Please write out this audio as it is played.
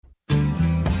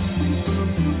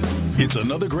It's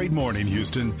another great morning,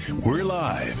 Houston. We're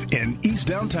live in East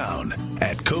Downtown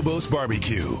at Cobos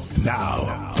Barbecue.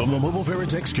 Now, from the Mobile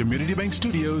Veritex Community Bank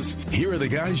Studios, here are the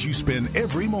guys you spend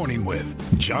every morning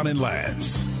with, John and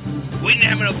Lance. We didn't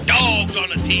have enough dogs on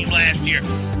the team last year.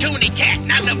 Too many cats,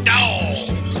 not enough dogs.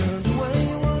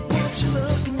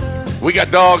 We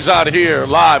got dogs out here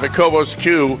live at Cobos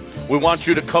Q. We want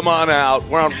you to come on out.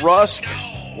 We're on Rusk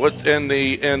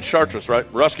in Chartres,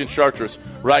 right? Rusk and Chartres,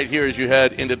 right here as you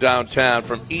head into downtown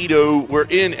from Edo. We're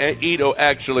in Edo,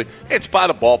 actually. It's by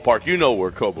the ballpark. You know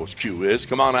where Cobos Q is.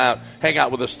 Come on out. Hang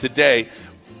out with us today.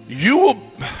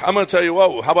 I'm going to tell you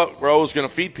what. How about Raul's going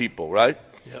to feed people, right?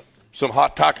 Yep. Some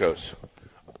hot tacos.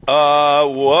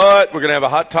 What? We're going to have a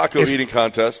hot taco eating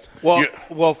contest.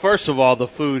 Well, first of all, the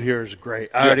food here is great.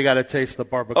 I already got to taste the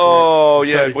barbacoa. Oh,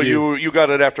 yeah. Well, you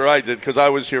got it after I did because I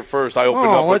was here first. I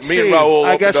opened up with me and Raul.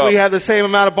 I guess we have the same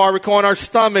amount of barbacoa in our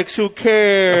stomachs. Who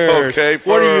cares? Okay, first.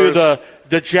 What are you,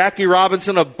 the Jackie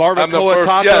Robinson of barbacoa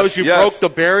tacos? Yes, broke the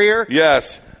barrier?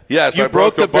 Yes. You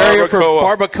broke the barrier for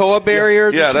barbacoa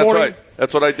barrier this that's morning? Right.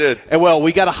 That's what I did. And well,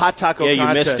 we got a hot taco contest. Yeah,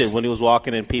 you missed it when he was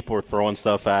walking in. People were throwing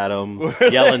stuff at him,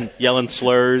 yelling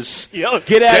slurs.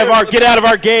 Get out of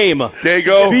our game. There you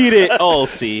go. Beat it. Oh,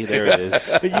 see, there it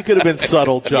is. You could have been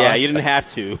subtle, John. Yeah, you didn't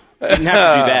have to. You didn't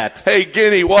have to do that. Hey,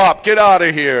 Guinea Wop, get out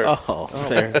of here. Oh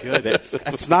there.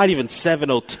 It's not even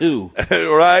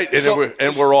 7:02. Right,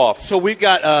 and we're off. So we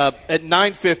got at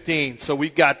 9:15. So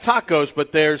we've got tacos,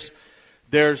 but there's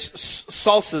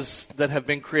salsas that have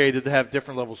been created that have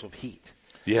different levels of heat.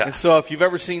 Yeah. And so if you've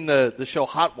ever seen the show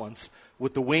Hot Ones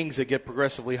with the wings that get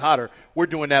progressively hotter, we're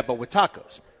doing that but with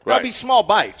tacos. Right. That'll be small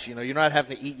bites. You're not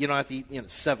having to eat. You don't have to eat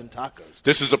 7 tacos.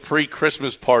 This is a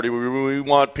pre-Christmas party. We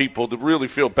want people to really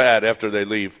feel bad after they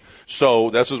leave. So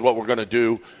this is what we're going to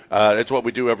do. It's what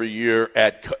we do every year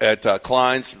at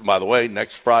Klein's. By the way,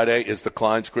 next Friday is the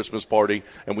Klein's Christmas party,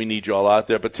 and we need you all out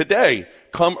there. But today,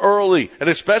 come early, and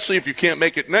especially if you can't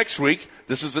make it next week,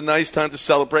 this is a nice time to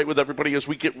celebrate with everybody as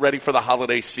we get ready for the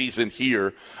holiday season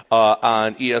here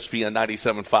on ESPN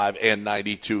 97.5 and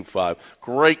 92.5.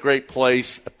 Great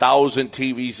place. 1,000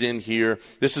 TVs in here.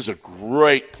 This is a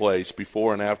great place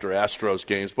before and after Astros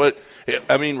games. But,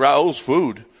 I mean, Raul's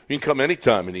food. You can come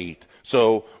anytime and eat.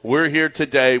 So we're here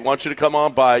today. Want you to come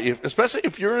on by, especially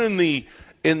if you're in the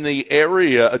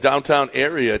area, a downtown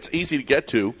area. It's easy to get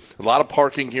to. A lot of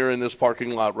parking here in this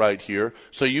parking lot right here.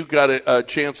 So you've got a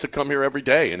chance to come here every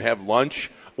day and have lunch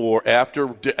or after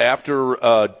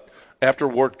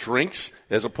work drinks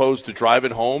as opposed to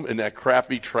driving home in that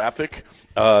crappy traffic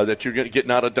that you're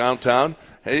getting out of downtown.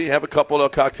 Hey, have a couple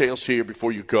of cocktails here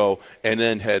before you go and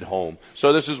then head home.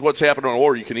 So this is what's happening,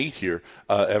 or you can eat here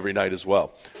every night as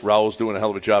well. Raul's doing a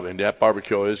hell of a job, and that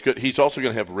barbecue is good. He's also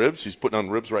going to have ribs. He's putting on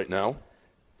ribs right now.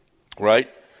 Right?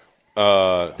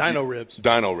 Dino ribs.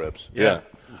 Dino ribs, yeah.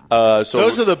 So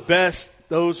those are the best.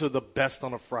 Those are the best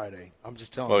on a Friday. I'm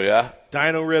just telling you. Oh, yeah?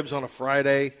 Dino ribs on a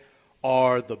Friday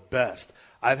are the best.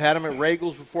 I've had them at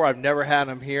Regal's before. I've never had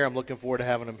them here. I'm looking forward to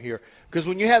having them here. Because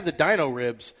when you have the dino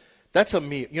ribs, that's a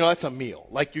meal. That's a meal.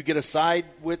 Like you get a side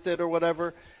with it or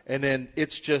whatever, and then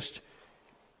it's just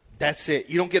 – that's it.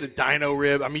 You don't get a dino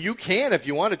rib. I mean, you can if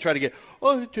you want to try to get –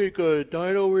 I'll take a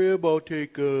dino rib. I'll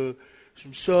take some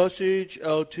sausage.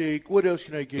 I'll take – what else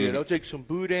can I get? I'll take some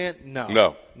boudin.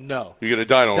 No. You get a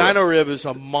dino rib. Dino rib is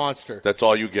a monster. That's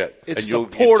all you get. It's the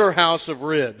porterhouse of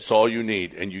ribs. That's all you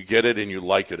need, and you get it and you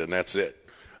like it, and that's it.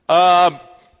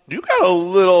 You got a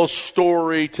little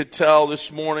story to tell this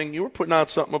morning. You were putting out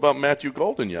something about Matthew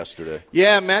Golden yesterday.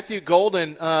 Yeah, Matthew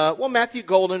Golden. Matthew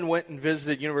Golden went and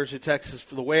visited University of Texas.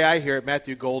 For the way I hear it,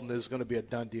 Matthew Golden is going to be a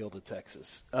done deal to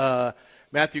Texas.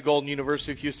 Matthew Golden,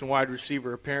 University of Houston wide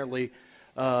receiver, apparently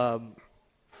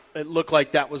it looked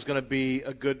like that was going to be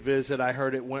a good visit. I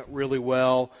heard it went really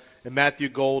well. And Matthew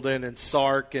Golden and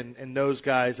Sark and those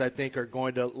guys, I think, are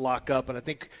going to lock up. And I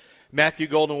think Matthew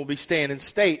Golden will be staying in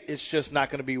state. It's just not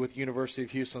going to be with University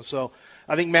of Houston. So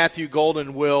I think Matthew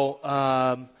Golden will,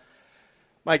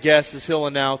 my guess is he'll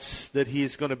announce that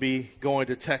he's going to be going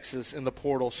to Texas in the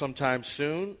portal sometime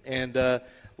soon. And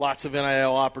lots of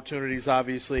NIL opportunities,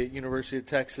 obviously, at University of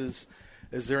Texas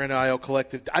as their NIL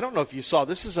collective. I don't know if you saw,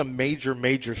 this is a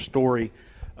major story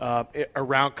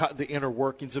around the inner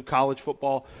workings of college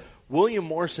football. William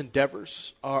Morris Endeavor,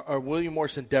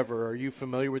 are you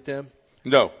familiar with them?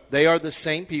 No. They are the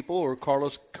same people who were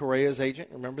Carlos Correa's agent.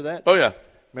 Remember that? Oh, yeah.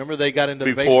 Remember they got into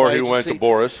before baseball he agency? went to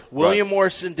Boris. William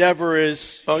Morris Endeavor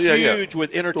is huge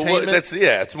with entertainment.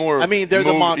 It's more. I mean, they're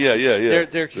the monsters. Yeah.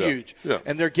 They're huge, Yeah.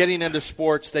 And they're getting into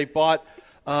sports. They bought.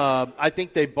 I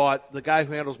think they bought the guy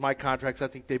who handles my contracts. I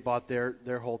think they bought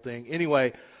their whole thing.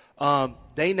 Anyway,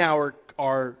 they now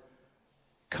are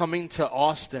coming to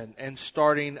Austin and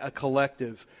starting a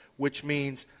collective, which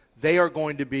means they are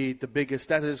going to be the biggest.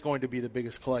 That is going to be the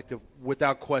biggest collective,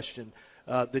 without question,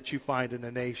 that you find in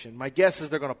the nation. My guess is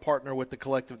they're going to partner with the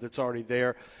collective that's already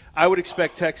there. I would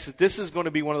expect Texas. This is going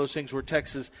to be one of those things where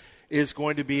Texas is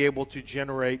going to be able to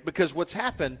generate, because what's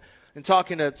happened in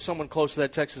talking to someone close to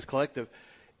that Texas collective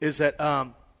is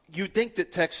that you think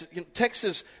that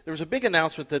Texas, there was a big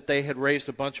announcement that they had raised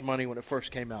a bunch of money when it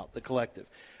first came out, the collective.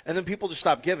 And then people just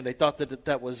stopped giving. They thought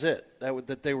that was it,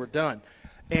 that they were done.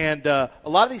 And a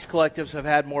lot of these collectives have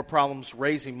had more problems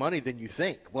raising money than you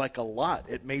think, like a lot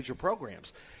at major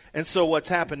programs. And so what's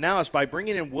happened now is by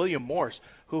bringing in William Morris,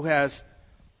 who has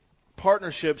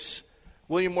partnerships,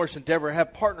 William Morris and Endeavor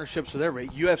have partnerships with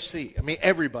everybody, UFC, I mean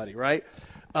everybody, right?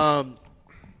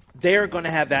 They're going to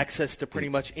have access to pretty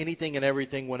much anything and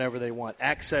everything whenever they want.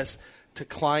 Access to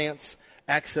clients,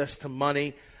 access to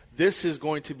money. This is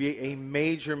going to be a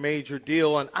major, major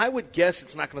deal. And I would guess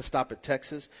it's not going to stop at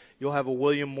Texas. You'll have a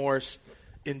William Morris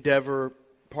Endeavor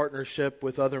partnership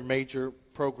with other major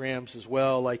programs as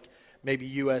well, like maybe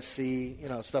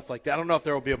USC, stuff like that. I don't know if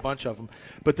there will be a bunch of them.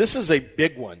 But this is a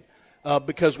big one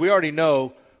because we already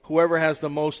know whoever has the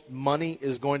most money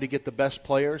is going to get the best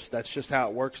players. That's just how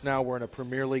it works now. We're in a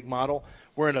Premier League model.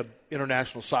 We're in an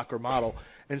international soccer model.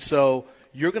 And so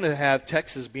you're going to have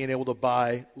Texas being able to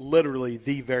buy literally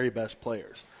the very best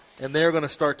players. And they're going to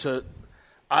start to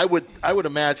 – I would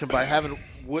imagine by having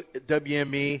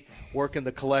WME work in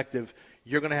the collective,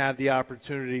 you're going to have the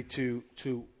opportunity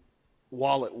to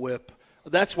wallet whip.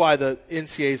 That's why the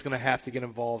NCAA is going to have to get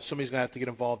involved. Somebody's going to have to get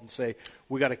involved and say,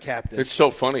 we got to cap this. It's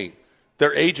so funny.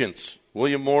 They're agents.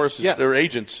 William Morris is their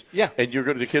agents. Yeah. And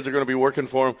the kids are going to be working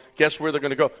for them. Guess where they're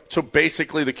going to go? So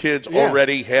basically the kids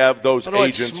already have those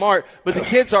agents. It's smart. But the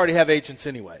kids already have agents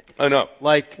anyway. I know.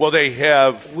 They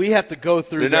have. We have to go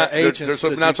through their agents.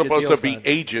 They're not supposed to be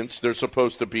agents. They're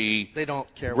supposed to be. They don't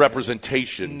care.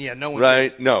 Representation. Yeah, no one.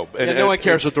 Right? Cares. No. No one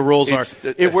cares what the rules are.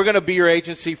 If we're going to be your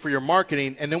agency for your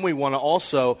marketing, and then we want to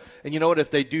also, and you know what? If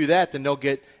they do that, then they'll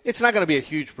get. It's not going to be a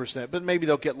huge percent, but maybe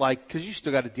they'll get because you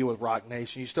still got to deal with Rock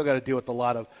Nation. You still got to deal with a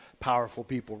lot of powerful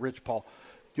people. Rich Paul.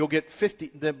 You'll get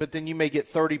 50, but then you may get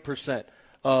 30%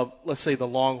 of, let's say, the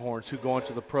Longhorns who go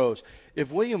into the pros.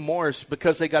 If William Morris,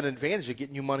 because they got an advantage of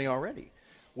getting you money already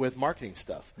with marketing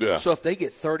stuff. Yeah. So if they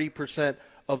get 30%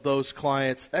 of those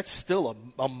clients, that's still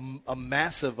a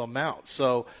massive amount.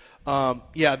 So,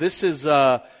 this is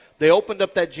they opened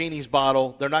up that genie's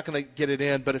bottle. They're not going to get it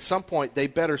in, but at some point they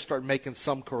better start making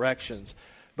some corrections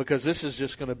because this is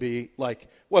just going to be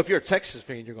if you're a Texas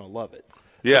fan, you're going to love it.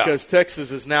 Yeah. Because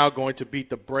Texas is now going to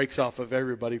beat the brakes off of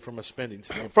everybody from a spending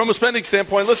standpoint. From a spending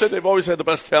standpoint, listen, they've always had the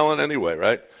best talent anyway,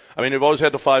 right? I mean, they've always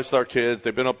had the 5-star kids.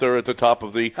 They've been up there at the top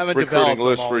of the recruiting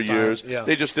list for years. Yeah.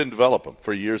 They just didn't develop them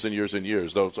for years and years and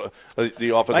years. Those the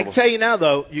offensive. I can tell you now,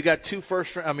 though, you got two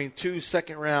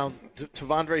second round.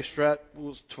 Tavondre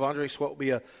Sweat will be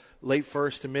a late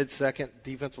first to mid second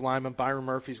defensive lineman. Byron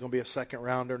Murphy's going to be a second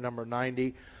rounder, number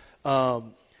 90.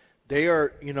 They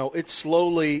are, it's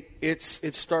slowly,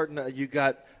 it's starting to, you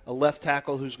got a left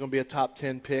tackle who's going to be a top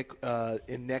 10 pick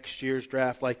in next year's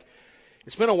draft.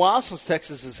 It's been a while since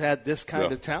Texas has had this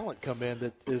kind of talent come in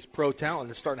that is pro talent.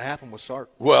 It's starting to happen with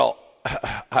Sark. Well,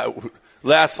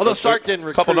 Sark didn't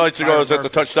recruit. A couple nights ago, I was at the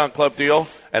Touchdown Club deal,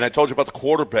 and I told you about the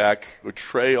quarterback,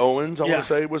 Trey Owens, I want to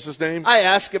say was his name. I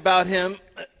asked about him.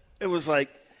 It was one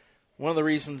of the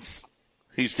reasons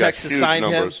he's got Texas huge signed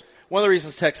numbers. him. One of the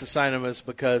reasons Texas signed him is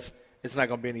because it's not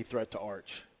going to be any threat to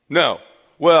Arch. No.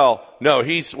 Well, no,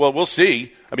 we'll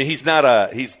see. I mean, he's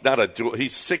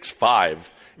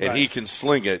 6'5", and he can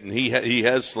sling it, and he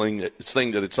has slinged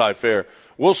it at Cy-Fair.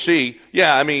 We'll see.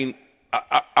 Yeah, I mean,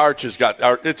 Arch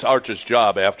it's Arch's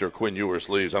job after Quinn Ewers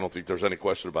leaves. I don't think there's any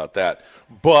question about that.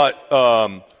 But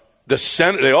the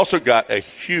center, they also got a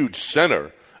huge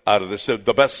center out of this, the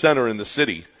best center in the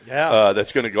city. Yeah.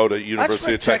 That's going to go to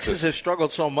University of Texas. Texas has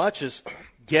struggled so much is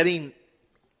getting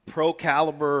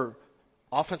pro-caliber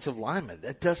offensive linemen.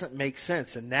 That doesn't make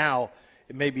sense. And now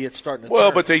maybe it's starting to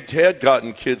turn. But they had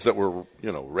gotten kids that were,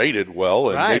 rated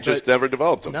well, and they just never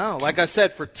developed them. No, like I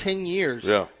said, for 10 years,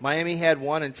 Miami had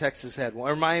one and Texas had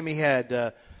one.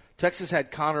 Or Texas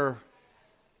had Connor.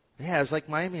 Yeah, it was like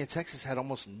Miami and Texas had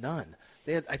almost none.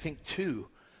 They had, I think, two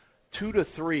to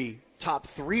three top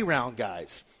 3-round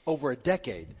guys over a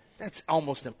decade. That's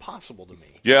almost impossible to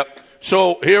me. Yep.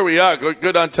 So here we are.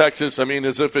 Good on Texas. I mean,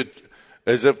 as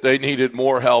if they needed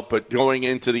more help, but going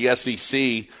into the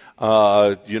SEC, you're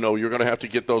going to have to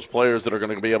get those players that are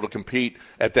going to be able to compete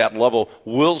at that level.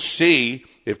 We'll see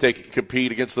if they can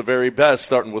compete against the very best,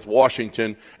 starting with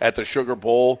Washington at the Sugar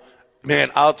Bowl.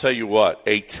 Man, I'll tell you what,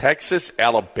 a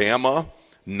Texas-Alabama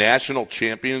national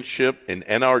championship in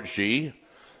NRG,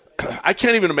 I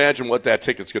can't even imagine what that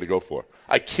ticket's going to go for.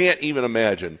 I can't even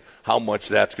imagine how much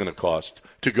that's going to cost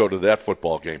to go to that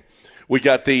football game. We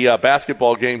got the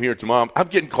basketball game here tomorrow. I'm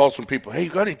getting calls from people, hey, you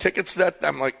got any tickets to that?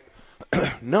 I'm like,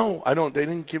 no, I don't. They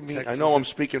didn't give me. Texas. I know I'm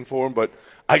speaking for them, but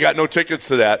I got no tickets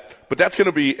to that. But that's going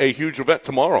to be a huge event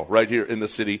tomorrow right here in the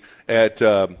city at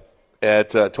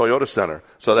Toyota Center.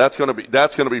 So that's going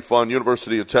to be fun.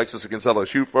 University of Texas against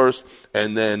LSU first,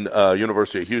 and then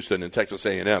University of Houston and Texas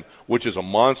A&M, which is a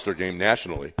monster game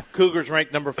nationally. Cougars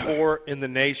ranked number 4 in the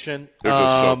nation,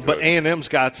 so but A&M's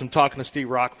got some. Talking to Steve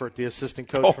Rockford, the assistant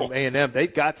coach from A&M,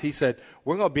 he said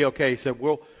we're going to be okay. He said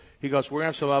we're going to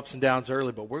have some ups and downs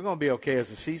early, but we're going to be okay as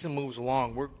the season moves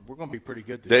along. We're going to be pretty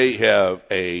good. They have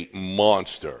a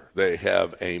monster.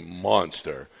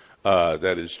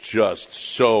 That is just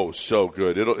so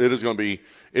good.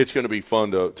 It's going to be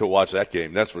fun to watch that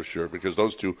game. That's for sure, because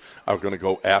those two are going to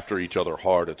go after each other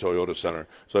hard at Toyota Center.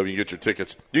 So if you get your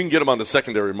tickets, you can get them on the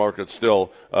secondary market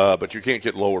still, but you can't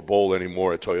get Lower Bowl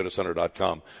anymore at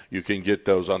ToyotaCenter.com. You can get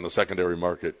those on the secondary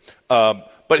market.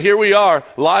 But here we are,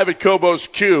 live at Cobos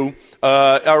Q,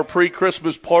 our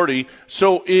pre-Christmas party.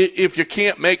 So if you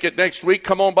can't make it next week,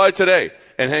 come on by today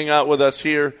and hang out with us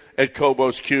here at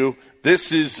Cobos Q.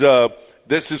 This is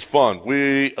fun.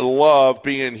 We love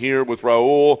being here with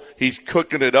Raul. He's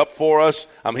cooking it up for us.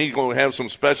 He's going to have some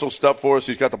special stuff for us.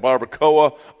 He's got the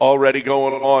barbacoa already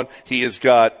going on. He's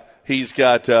got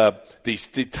the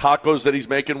tacos that he's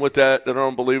making with that are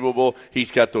unbelievable.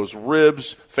 He's got those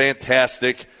ribs,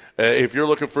 fantastic. If you're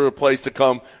looking for a place to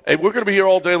come, we're going to be here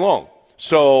all day long.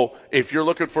 So if you're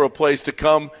looking for a place to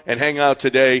come and hang out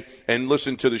today and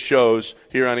listen to the shows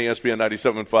here on ESPN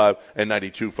 97.5 and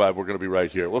 92.5, we're going to be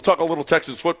right here. We'll talk a little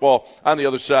Texas football on the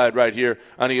other side right here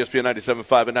on ESPN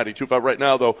 97.5 and 92.5. Right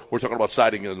now, though, we're talking about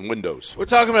siding and windows. We're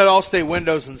talking about Allstate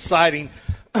Windows and Siding,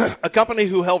 a company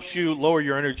who helps you lower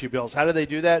your energy bills. How do they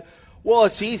do that? Well,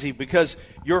 it's easy because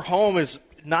your home is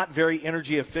not very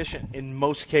energy efficient in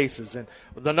most cases. And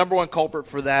the number one culprit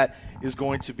for that is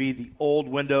going to be the old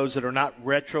windows that are not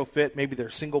retrofit. Maybe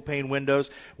they're single-pane windows.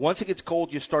 Once it gets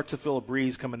cold, you start to feel a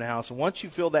breeze come in the house. And once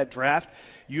you feel that draft,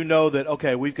 you know that,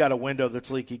 okay, we've got a window that's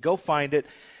leaky. Go find it,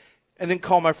 and then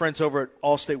call my friends over at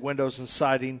Allstate Windows and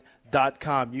Siding.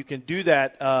 You can do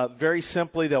that very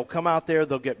simply. They'll come out there.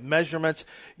 They'll get measurements.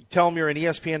 You tell them you're an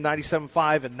ESPN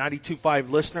 97.5 and 92.5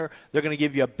 listener. They're going to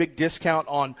give you a big discount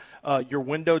on your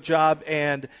window job,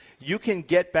 and you can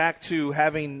get back to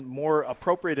having more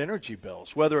appropriate energy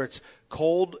bills, whether it's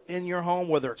cold in your home,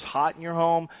 whether it's hot in your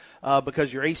home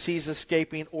because your AC is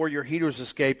escaping or your heater is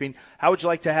escaping. How would you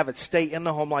like to have it stay in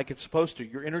the home like it's supposed to?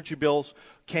 Your energy bills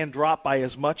can drop by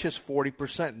as much as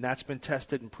 40%, and that's been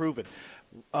tested and proven.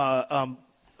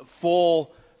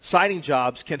 Full siding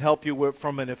jobs can help you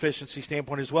from an efficiency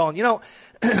standpoint as well. And,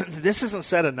 this isn't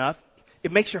said enough.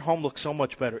 It makes your home look so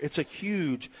much better. It's a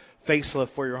huge facelift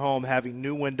for your home, having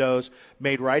new windows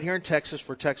made right here in Texas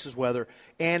for Texas weather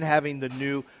and having the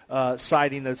new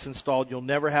siding that's installed. You'll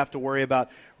never have to worry about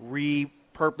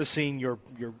repurposing your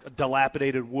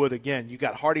dilapidated wood again. You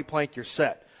got Hardy Plank, you're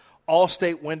set.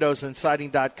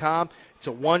 AllStateWindowsAndSiding.com. It's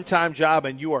a one-time job,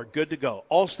 and you are good to go.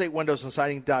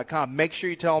 AllStateWindowsAndSiding.com. Make sure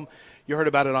you tell them you heard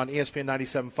about it on ESPN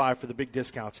 97.5 for the big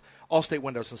discounts.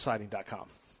 AllStateWindowsAndSiding.com.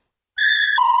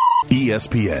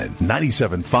 ESPN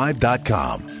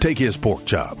 97.5.com. Take his pork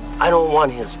chop. I don't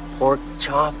want his pork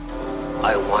chop.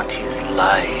 I want his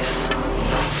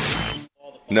life.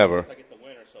 Never.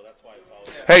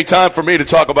 Hey, time for me to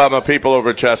talk about my people over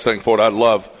at Chastang Ford. I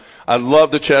love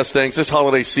the Chastangs. This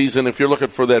holiday season, if you're looking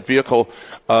for that vehicle,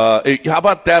 how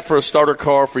about that for a starter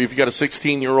car for you? If you got a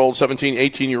 16-year-old, 17,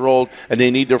 18-year-old, and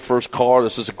they need their first car,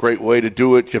 this is a great way to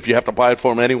do it. If you have to buy it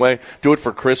for them anyway, do it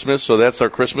for Christmas, so that's their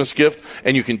Christmas gift,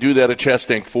 and you can do that at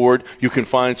Chastang Ford. You can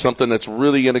find something that's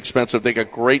really inexpensive. They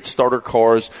got great starter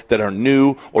cars that are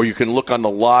new, or you can look on the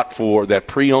lot for that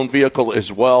pre-owned vehicle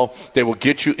as well. They will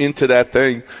get you into that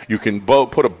thing. You can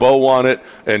put a bow on it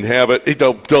and have it.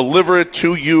 They'll deliver it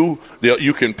to you.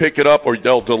 You can pick it up or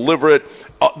they'll deliver it.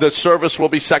 The service will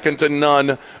be second to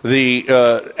none.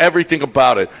 Everything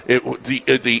about it.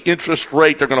 The interest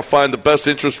rate, they're going to find the best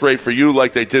interest rate for you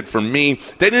like they did for me.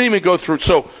 They didn't even go through.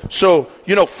 So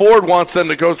Ford wants them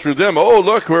to go through them. Oh,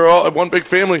 look, we're all one big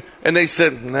family. And they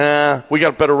said, nah, we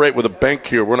got a better rate with a bank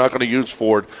here. We're not going to use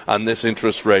Ford on this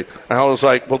interest rate. And I was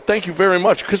like, well, thank you very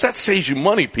much, because that saves you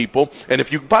money, people. And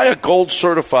if you buy a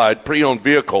gold-certified pre-owned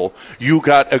vehicle, you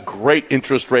got a great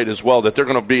interest rate as well that they're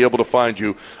going to be able to find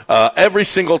you every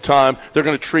single time. They're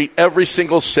going to treat every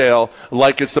single sale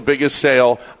like it's the biggest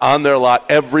sale on their lot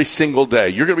every single day.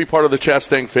 You're going to be part of the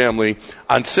Chastang family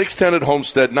on 610 at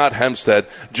Homestead, not Hempstead,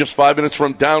 just 5 minutes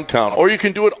from downtown. Or you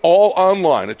can do it all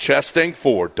online at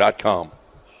ChastangFord.com.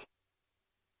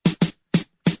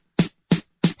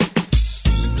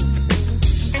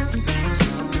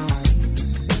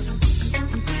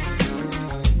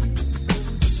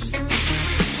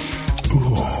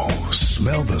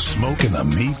 Smell the smoke and the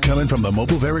meat coming from the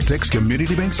Mobile Veritex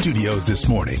Community Bank Studios this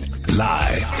morning.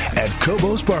 Live at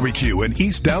Kobo's Barbecue in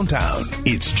East Downtown.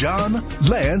 It's John,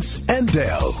 Lance, and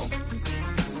Dale.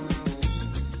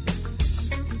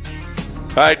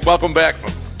 All right, welcome back.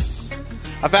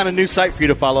 I found a new site for you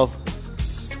to follow.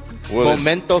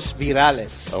 Momentos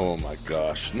Virales. Oh, my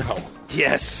gosh. No.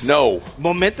 Yes. No.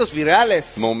 Momentos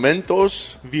Virales.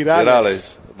 Momentos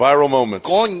Virales. Viral moments.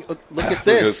 Look at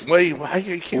this. Wait,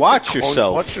 you can't Watch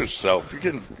yourself. Watch yourself.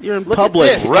 You're in public.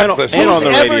 Reckless. And on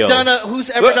the radio. Who's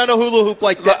ever done a hula hoop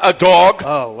like that? A dog.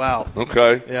 Oh, wow.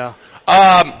 Okay. Yeah.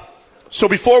 So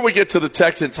before we get to the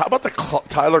Texans, how about the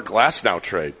Tyler Glasnow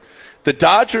trade? The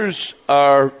Dodgers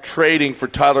are trading for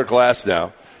Tyler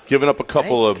Glasnow, giving up a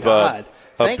couple of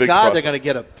Thank big God prospects.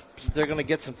 they're going to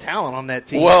get some talent on that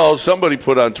team. Well, somebody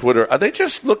put on Twitter, are they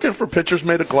just looking for pitchers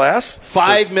made of glass?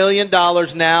 $5 million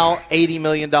now, $80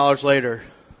 million later.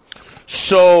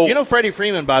 So Freddie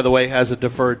Freeman, by the way, has a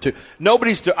deferred too.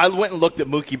 I went and looked at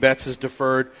Mookie Betts'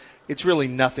 deferred. It's really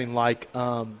nothing like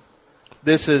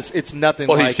it's nothing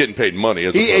like. Well, he's getting paid money.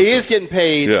 He is getting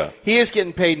paid. Yeah. He is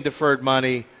getting paid in deferred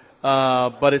money,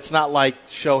 but it's not like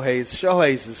Shohei's.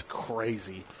 Shohei's is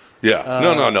crazy. Yeah.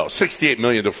 No. $68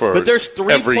 million deferred. But there's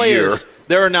three every players. year.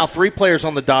 There are now 3 players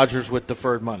on the Dodgers with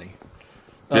deferred money.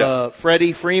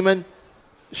 Freddie Freeman,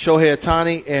 Shohei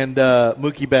Ohtani, and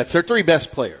Mookie Betts. They're 3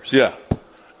 best players. Yeah.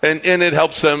 And it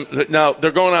helps them. Now,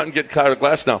 they're going out and get Tyler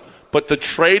Glasnow. But the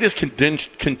trade is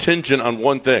contingent on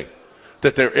one thing,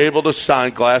 that they're able to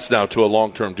sign Glasnow to a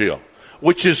long-term deal,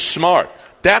 which is smart.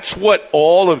 That's what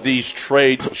all of these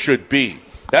trades should be.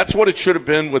 That's what it should have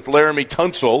been with Laramie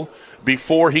Tunsil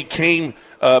before he came,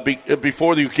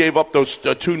 before you gave up those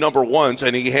 2 number ones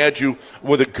and he had you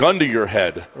with a gun to your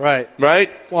head. Right.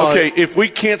 Right? Well, okay, if we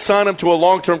can't sign him to a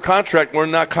long-term contract, we're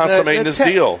not consummating this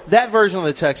deal. That version of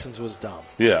the Texans was dumb.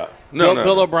 Yeah.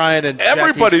 Bill O'Brien and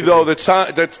everybody, though, the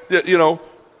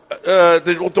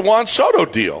Juan Soto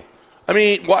deal. I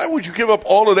mean, why would you give up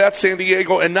all of that, San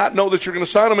Diego, and not know that you're going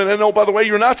to sign him, and then, oh, by the way,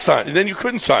 you're not signing, and then you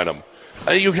couldn't sign him?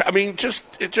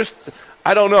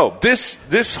 I don't know.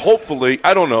 This hopefully,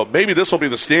 I don't know. Maybe this will be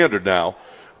the standard now,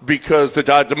 because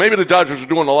maybe the Dodgers are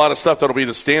doing a lot of stuff that'll be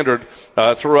the standard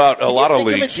throughout a lot of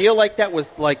leagues. Think of a deal like that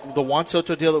with like the Juan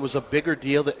Soto deal that was a bigger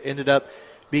deal that ended up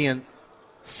being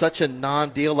such a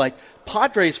non-deal. Like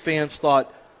Padres fans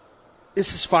thought,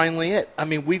 this is finally it. I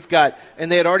mean,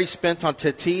 and they had already spent on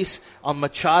Tatis, on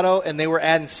Machado, and they were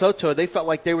adding Soto. They felt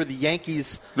like they were the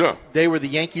Yankees. Yeah. They were the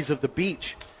Yankees of the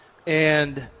beach.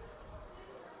 And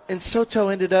Soto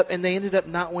ended up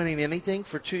not winning anything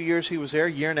for 2 years he was there,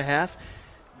 a year and a half.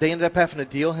 They ended up having to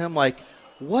deal him. Like,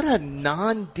 what a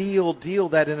non-deal deal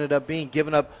that ended up being,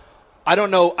 given up. I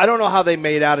don't know how they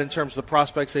made out in terms of the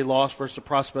prospects they lost versus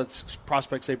the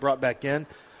prospects they brought back in.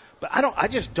 But I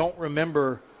just don't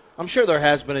remember. I'm sure there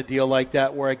has been a deal like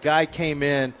that where a guy came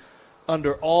in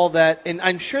under all that, and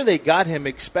I'm sure they got him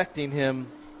expecting him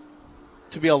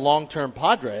to be a long-term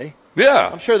Padre. Yeah.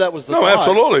 I'm sure that was the thought.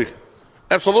 Absolutely.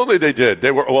 Absolutely they did. They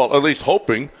were, well, at least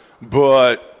hoping,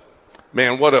 but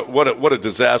man, what a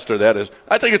disaster that is.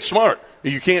 I think it's smart.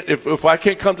 You can't if I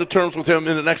can't come to terms with him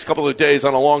in the next couple of days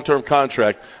on a long-term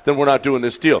contract, then we're not doing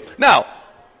this deal. Now,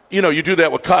 you do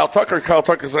that with Kyle Tucker. Kyle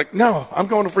Tucker's like, "No, I'm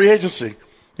going to free agency."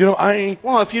 I ain't.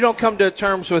 Well, if you don't come to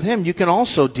terms with him, you can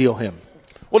also deal him.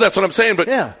 Well, that's what I'm saying, but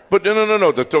yeah. But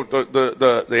no. The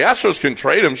Astros can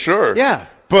trade him, sure. Yeah.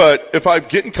 But if I'm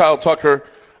getting Kyle Tucker,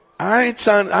 I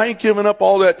ain't giving up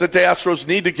all that the Astros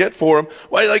need to get for him.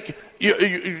 Why, like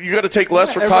you got to take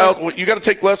less for Kyle. You got to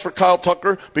take less for Kyle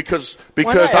Tucker because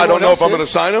I don't know if I'm going to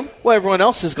sign him. Well, everyone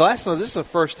else is Glasnow. This is the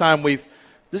first time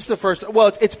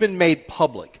Well, it's been made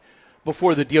public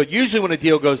before the deal. Usually, when a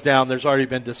deal goes down, there's already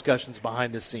been discussions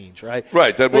behind the scenes, right?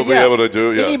 Right. That we'll be able to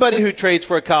do. Yeah. Anybody who trades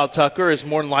for a Kyle Tucker is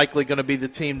more than likely going to be the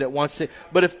team that wants to.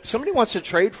 But if somebody wants to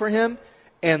trade for him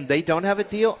and they don't have a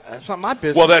deal, that's not my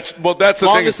business. Well, that's the as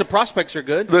long thing. as the prospects are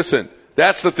good. Listen,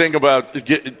 That's the thing about,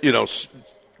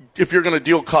 if you're going to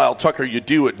deal Kyle Tucker, you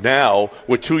do it now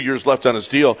with 2 years left on his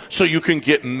deal so you can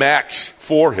get max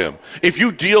for him. If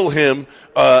you deal him,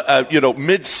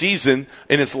 mid-season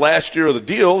in his last year of the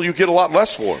deal, you get a lot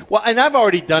less for him. Well, and I've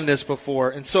already done this before,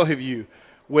 and so have you,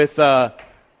 with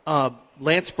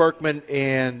Lance Berkman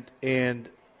and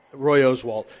Roy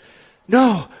Oswalt.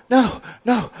 No. Yes.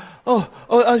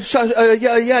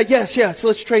 So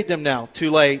let's trade them now.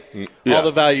 Too late. Yeah. All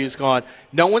the value's gone.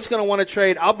 No one's going to want to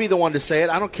trade. I'll be the one to say it.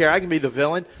 I don't care. I can be the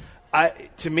villain.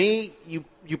 To me, you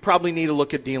probably need to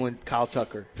look at dealing Kyle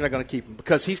Tucker if you're not going to keep him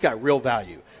because he's got real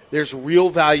value. There's real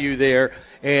value there.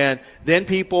 And then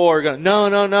people are going,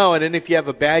 no. And then if you have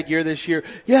a bad year this year,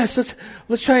 yes,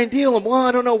 let's try and deal him. Well,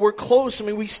 I don't know. We're close. I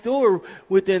mean, we're still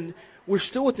within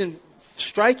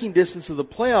striking distance of the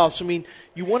playoffs. I mean,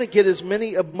 you want to get as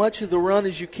much of the run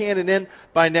as you can, and then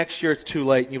by next year it's too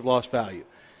late and you've lost value.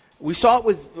 We saw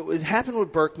it happened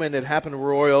with Berkman, it happened with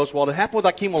Roy Oswalt, it happened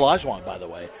with Akeem Olajuwon, by the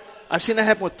way. I've seen that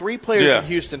happen with 3 players in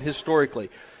Houston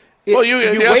historically. The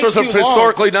Astros have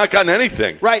historically not gotten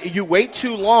anything. Right. You wait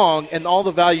too long and all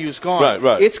the value is gone.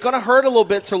 Right. It's going to hurt a little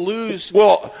bit to lose.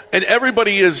 Well, and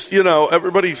everybody's,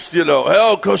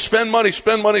 go spend money.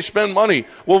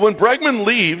 Well, when Bregman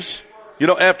leaves,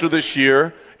 after this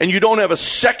year, and you don't have a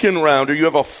second round, or you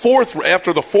have a fourth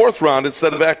after the fourth round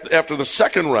instead of after the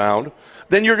second round,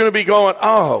 then you're going to be going,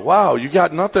 oh, wow, you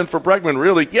got nothing for Bregman,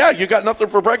 really. Yeah, you got nothing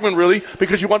for Bregman, really,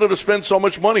 because you wanted to spend so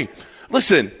much money.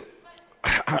 Listen,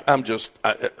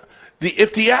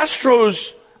 if the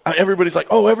Astros, everybody's like,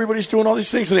 oh, everybody's doing all these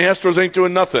things, and the Astros ain't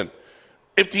doing nothing.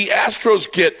 If the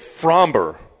Astros get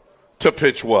Fromber to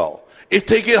pitch well, if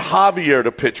they get Javier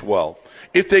to pitch well,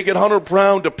 if they get Hunter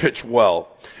Brown to pitch well,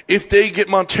 if they get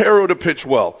Montero to pitch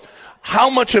well, how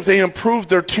much have they improved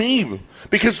their team?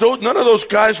 Because none of those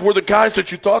guys were the guys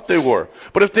that you thought they were.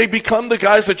 But if they become the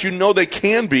guys that you know they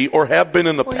can be or have been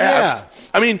in the past,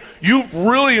 I mean, you've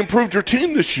really improved your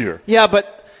team this year. Yeah,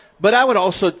 but I would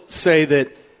also say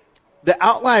that the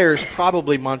outlier is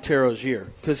probably Montero's year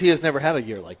because he has never had a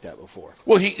year like that before.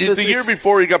 Well, the year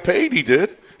before he got paid, he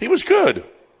did. He was good.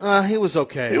 He was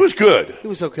okay. He was good. He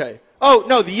was okay. Oh,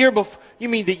 no, the year before. You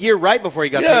mean the year right before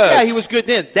he got paid? Yeah, he was good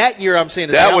then. That year I'm saying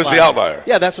is that was the outlier.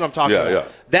 Yeah, that's what I'm talking about. Yeah.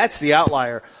 That's the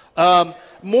outlier.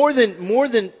 More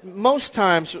than most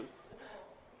times,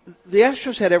 the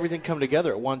Astros had everything come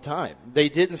together at one time. They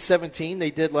did in 2017. They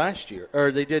did last year.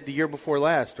 Or they did the year before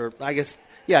last. Or I guess,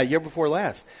 year before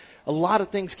last. A lot of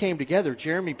things came together.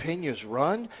 Jeremy Pena's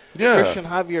run. Christian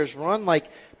Javier's run.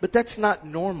 But that's not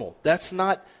normal. That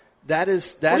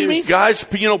is. What do you mean, guys,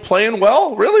 playing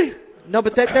well? Really? No,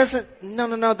 but that doesn't.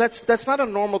 No. That's not a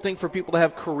normal thing for people to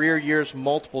have career years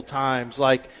multiple times.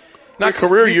 Not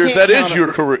career years. That is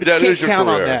your career. That is your career. You can't count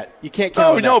on that. You can't count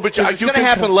on that. No, but it's going to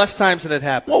happen less times than it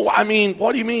happens. Well, I mean,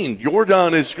 what do you mean?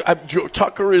 Jordan is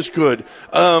Tucker is good.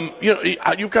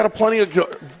 You've got plenty of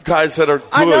guys that are good.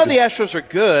 I know the Astros are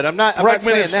good. I'm not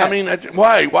saying that. I mean,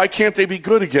 why? Why can't they be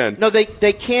good again? No, they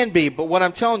can be. But what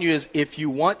I'm telling you is, if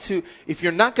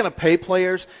you're not going to pay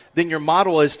players, then your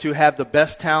model is to have the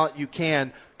best talent you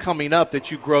can coming up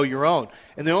that you grow your own.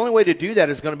 And the only way to do that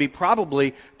is going to be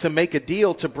probably to make a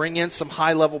deal to bring in some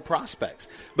high-level prospects.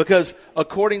 Because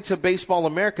according to Baseball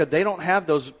America, they don't have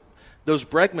those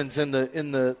Bregmans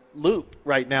in the loop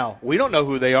right now. We don't know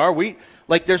who they are.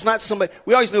 There's not somebody.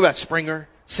 We always knew about Springer,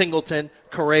 Singleton,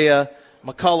 Correa,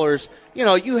 McCullers.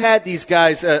 You had these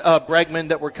guys, Bregman,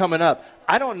 that were coming up.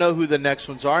 I don't know who the next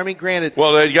ones are. I mean, granted,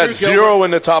 well, they got zero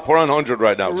in the top 100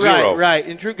 right now. Zero. Right.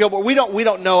 And Drew Gilbert, we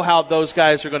don't know how those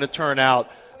guys are going to turn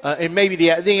out. And maybe the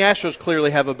Astros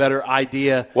clearly have a better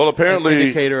idea. Well, apparently,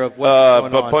 indicator of what's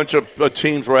going on. A bunch of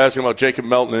teams were asking about Jacob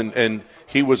Melton, and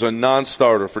he was a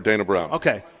non-starter for Dana Brown.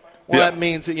 Okay. Well, that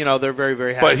means that, they're very,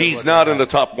 very happy. But he's not in the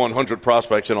top 100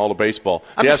 prospects in all of baseball.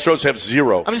 The Astros have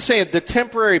zero. I'm just saying the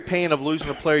temporary pain of losing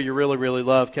a player you really, really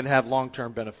love can have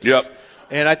long-term benefits. Yep.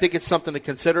 And I think it's something to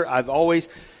consider. I've always,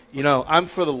 I'm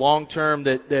for the long term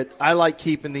that I like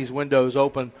keeping these windows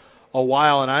open a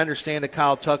while. And I understand that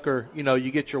Kyle Tucker,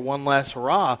 you get your one last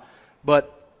hurrah.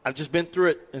 But I've just been through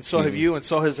it, and so have you, and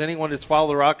so has anyone that's followed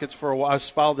the Rockets for a while, has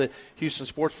followed the Houston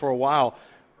sports for a while.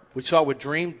 We saw with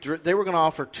Dream, they were going to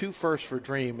offer 2 firsts for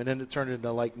Dream, and then it turned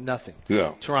into nothing.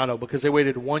 Yeah. Toronto, because they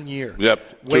waited 1 year.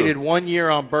 Yep. Waited 1 year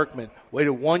on Berkman.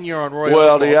 Waited 1 year on Roy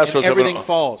Oswalt, the Astros, and everything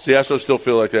falls. The Astros still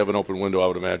feel like they have an open window, I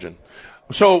would imagine.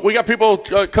 So we got people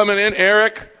coming in.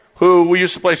 Eric, who we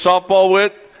used to play softball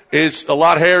with, is a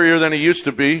lot hairier than he used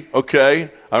to be.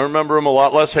 Okay. I remember him a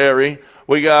lot less hairy.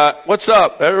 We got, what's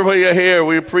up? Everybody here,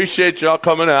 we appreciate y'all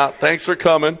coming out. Thanks for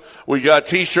coming. We got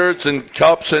T-shirts and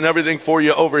cups and everything for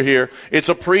you over here. It's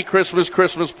a pre-Christmas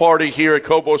Christmas party here at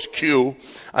Cobos Q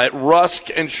at Rusk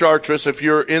and Chartres. If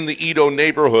you're in the Edo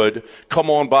neighborhood, come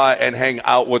on by and hang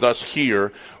out with us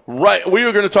here. Right, we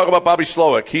were going to talk about Bobby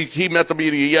Slowik. He met the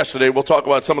media yesterday. We'll talk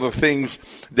about some of the things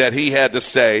that he had to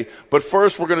say. But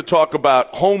first, we're going to talk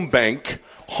about Home Bank.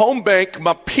 Home Bank,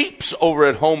 my peeps over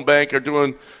at Home Bank are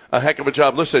doing a heck of a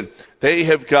job. Listen, they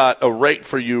have got a rate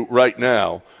for you right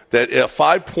now that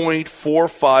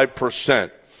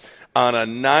 5.45% on a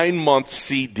 9-month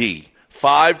CD.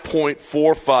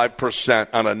 5.45%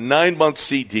 on a 9-month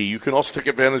CD. You can also take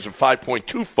advantage of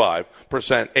 5.25%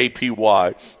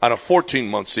 APY on a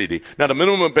 14-month CD. Now, the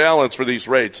minimum balance for these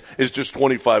rates is just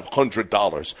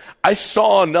 $2,500. I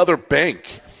saw another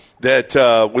bank that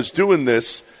was doing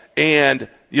this, and,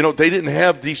 they didn't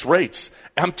have these rates.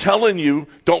 I'm telling you,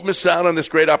 don't miss out on this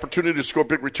great opportunity to score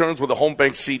big returns with a Home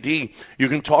Bank CD. You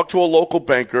can talk to a local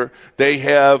banker. They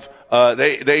have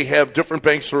they have different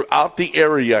banks throughout the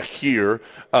area here.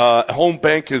 Home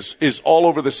Bank is all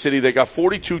over the city. They got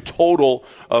 42 total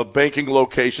banking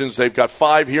locations. They've got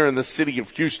 5 here in the city of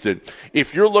Houston.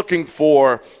 If you're looking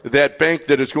for that bank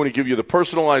that is going to give you the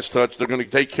personalized touch, they're going to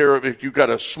take care of it. If you've got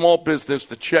a small business,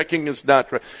 the checking is not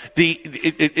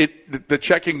the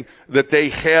checking that they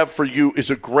have for you is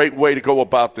a great way to go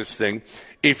about this thing.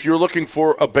 If you're looking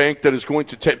for a bank that is going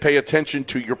to pay attention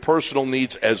to your personal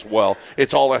needs as well,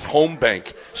 it's all at Home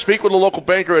Bank. Speak with a local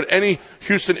banker at any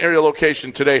Houston area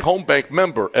location today. Home Bank,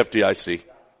 member FDIC.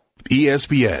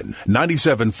 ESPN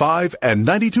 97.5 and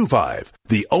 92.5,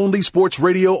 the only sports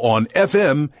radio on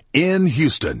FM in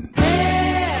Houston.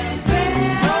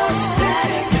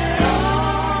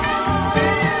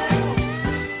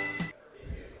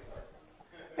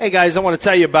 Hey, guys, I want to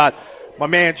tell you about my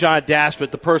man John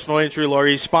Daspit, the personal injury lawyer.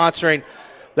 He's sponsoring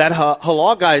that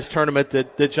Halal Guys tournament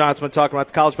that John's been talking about,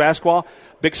 the college basketball.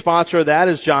 Big sponsor of that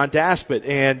is John Daspit.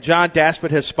 And John Daspit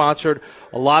has sponsored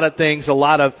a lot of things,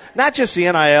 not just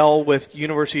the NIL with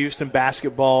University of Houston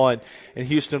basketball and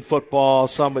Houston football,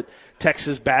 some with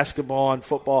Texas basketball and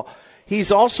football.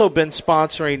 He's also been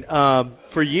sponsoring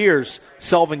for years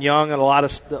Selvin Young and a lot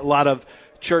of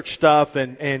church stuff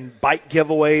and bike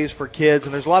giveaways for kids.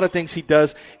 And there's a lot of things he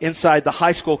does inside the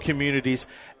high school communities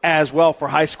as well for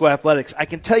high school athletics. I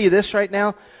can tell you this right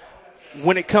now.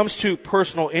 When it comes to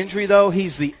personal injury, though,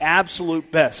 he's the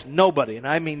absolute best. Nobody, and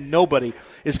I mean nobody,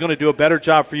 is going to do a better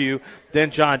job for you than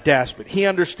John Daspit. He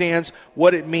understands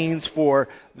what it means for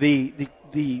the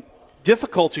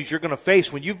difficulties you're going to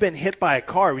face when you've been hit by a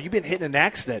car, when you've been hit in an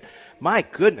accident. My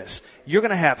goodness, you're going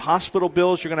to have hospital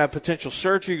bills, you're going to have potential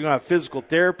surgery, you're going to have physical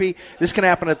therapy. This can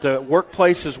happen at the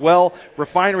workplace as well.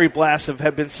 Refinery blasts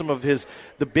have been some of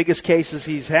the biggest cases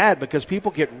he's had because people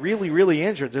get really, really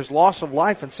injured. There's loss of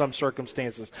life in some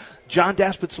circumstances. John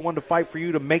Daspit's the one to fight for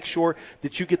you to make sure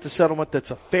that you get the settlement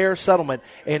that's a fair settlement,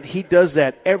 and he does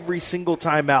that every single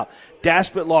time out.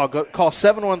 Daspit Law. Call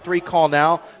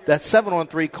 713-CALL-NOW. That's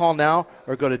 713-CALL-NOW,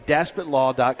 or go to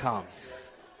daspitlaw.com.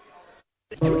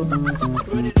 It's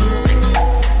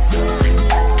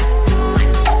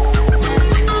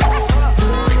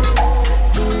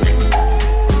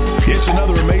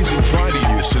another amazing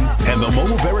Friday, Houston, and the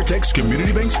Mobile Veritex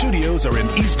Community Bank Studios are in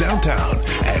East Downtown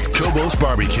at Cobos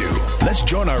Barbecue. Let's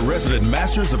join our resident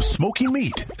masters of smoking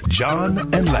meat, John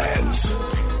and Lance.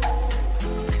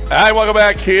 All right, welcome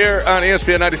back here on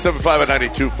ESPN 97.5 and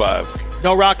 92.5.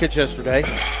 No Rockets yesterday.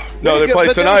 No, they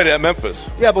played tonight at Memphis.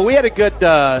 Yeah, but we had a good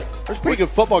there was a pretty good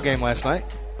football game last night.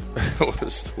 It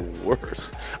was the worst.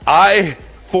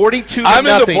 42 I'm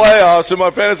nothing. in the playoffs in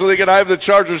my fantasy league, and I have the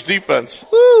Chargers defense.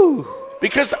 Woo!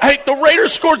 Because the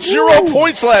Raiders scored 0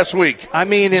 points last week. I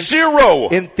mean, zero.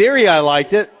 In theory, I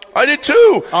liked it. I did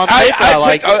too. On paper, I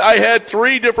liked it. I had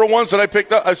 3 different ones that I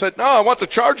picked up. I said, no, I want the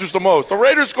Chargers the most. The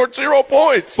Raiders scored 0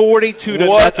 points. 42 to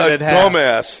what nothing a at half.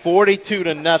 dumbass. 42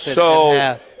 to nothing at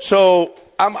half. So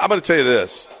I'm going to tell you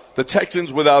this. The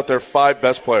Texans without their 5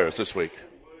 best players this week.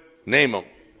 Name them.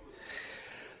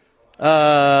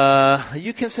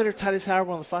 You consider Titus Howard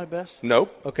one of the 5 best?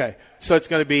 Nope. Okay. So it's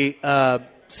going to be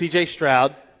C.J.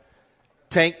 Stroud,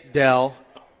 Tank Dell,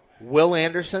 Will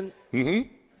Anderson. Mm-hmm.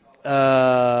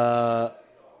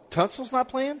 Tunsil's not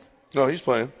playing? No, he's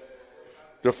playing.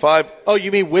 They're 5. Oh,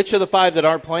 you mean which of the 5 that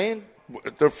aren't playing?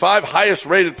 They're 5 highest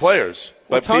rated players.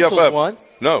 Well, Tunsil's one.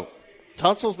 No.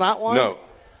 Tunsil's not one? No.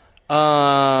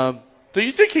 Do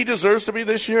you think he deserves to be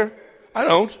this year? I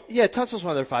don't. Yeah, Tunsil's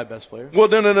one of their 5 best players. Well,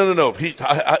 no. But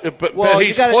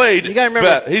he's played. You got to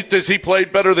remember. Does he play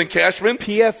better than Cashman?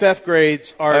 PFF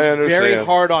grades are very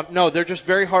hard on. No, they're just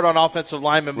very hard on offensive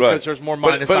linemen because there's more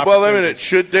minus opportunities. Well, wait a minute.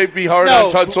 Should they be hard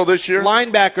on Tunsil this year?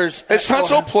 Linebackers. Has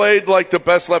Tunsil played like the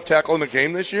best left tackle in the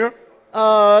game this year?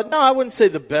 No, I wouldn't say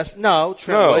the best. No,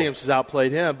 Trent Williams has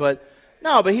outplayed him, but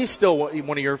he's still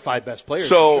one of your 5 best players.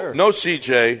 So for sure. No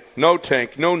CJ, no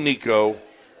Tank, no Nico,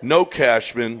 no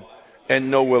Cashman.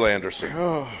 And no Will Anderson.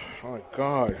 Oh, my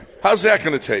God. How's that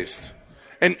going to taste?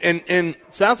 And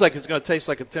sounds like it's going to taste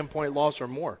like a 10-point loss or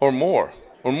more. Or more.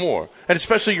 And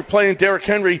especially you're playing Derrick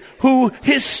Henry, who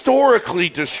historically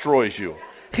destroys you.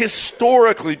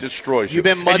 You've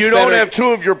been much and you don't have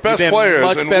 2 of your best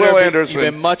players and Will Anderson.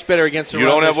 You've been much better against the run.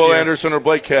 You don't have Will Anderson or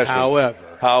Blake Cashman.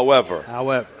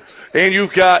 However. And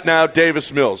you've got now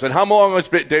Davis Mills. And how long is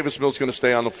Davis Mills going to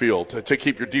stay on the field to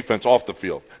keep your defense off the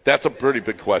field? That's a pretty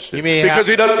big question. You mean because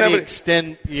he doesn't have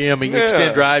extend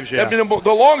drives? Yeah. I mean,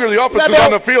 the longer the offense is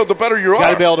on the field, the better you are.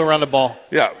 Got to be able to run the ball.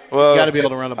 Yeah, you got to be able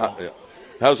to run the ball. Yeah.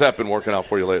 How's that been working out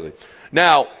for you lately?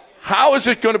 Now, how is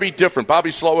it going to be different?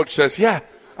 Bobby Slowick says, "Yeah,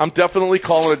 I'm definitely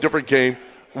calling a different game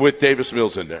with Davis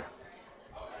Mills in there."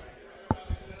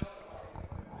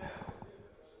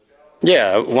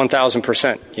 Yeah,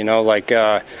 1,000%.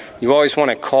 You always want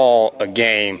to call a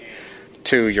game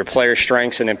to your player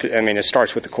strengths, and it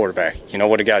starts with the quarterback.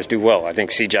 What do guys do well? I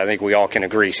think we all can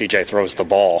agree CJ throws the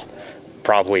ball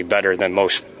probably better than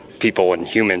most people and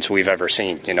humans we've ever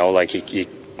seen. He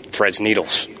threads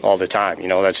needles all the time.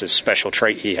 That's a special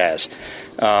trait he has.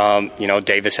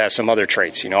 Davis has some other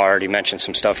traits. I already mentioned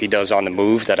some stuff he does on the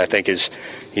move that I think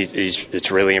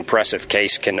it's really impressive.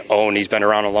 Case can own. He's been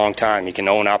around a long time. He can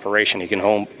own operation. He can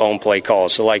own play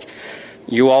calls. So,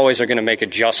 you always are going to make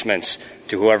adjustments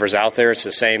to whoever's out there. It's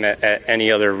the same at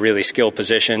any other really skilled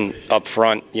position up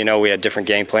front. We had different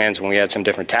game plans when we had some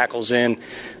different tackles in.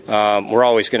 We're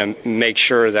always going to make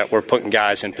sure that we're putting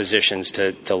guys in positions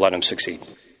to let them succeed.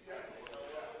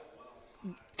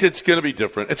 It's going to be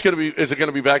different. Is it going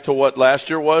to be back to what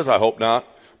last year was? I hope not.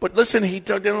 But listen, they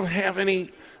don't have any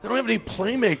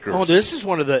playmakers. Oh, this is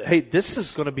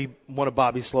going to be one of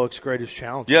Bobby Slowick's greatest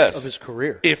challenges of his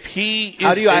career. If he is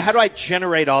how do I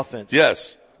generate offense?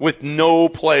 Yes, with no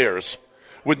players,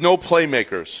 with no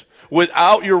playmakers,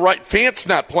 without your right. Fant's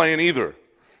not playing either.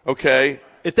 Okay.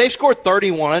 If they score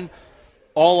 31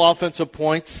 all offensive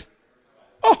points,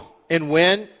 and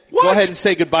win. What? Go ahead and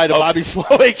say goodbye to Bobby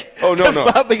Slowick. Oh, no.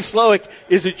 Bobby Slowick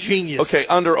is a genius. Okay,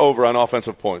 over on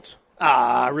offensive points.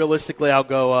 Realistically, I'll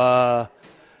go,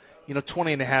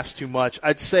 20 and a half is too much.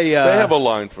 I'd say. They have a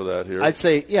line for that here. I'd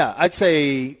say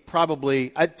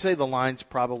the line's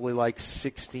probably like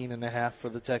 16 and a half for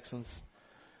the Texans,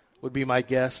 would be my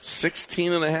guess.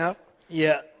 16 and a half?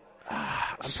 Yeah.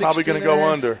 I'm probably going to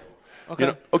go under.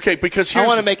 Okay. Because I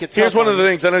want to make it tough. Here's one of the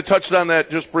things, and I touched on that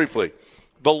just briefly.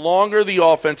 The longer the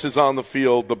offense is on the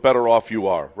field, the better off you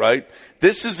are, right?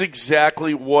 This is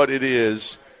exactly what it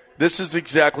is. This is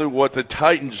exactly what the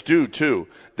Titans do, too.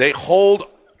 They hold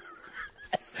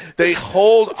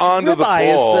onto the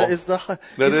ball. Is the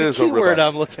key word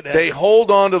I'm looking at. They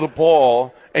hold onto the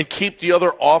ball and keep the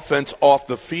other offense off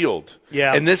the field.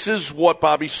 Yeah. And this is what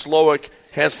Bobby Slowick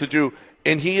has to do.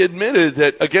 And he admitted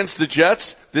that against the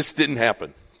Jets, this didn't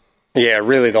happen. Yeah,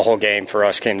 really the whole game for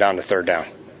us came down to third down.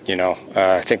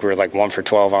 I think we were 1 for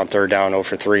 12 on third down, 0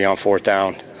 for 3 on fourth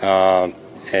down.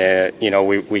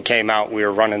 We came out, we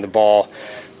were running the ball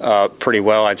pretty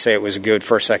well. I'd say it was a good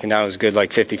first, second down. It was a good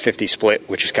 50-50 split,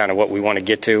 which is kind of what we want to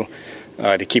get to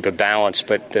keep it balanced.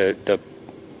 But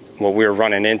what we were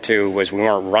running into was we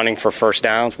weren't running for first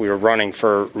downs. We were running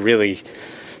for really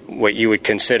what you would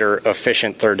consider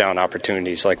efficient third down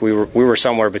opportunities. We were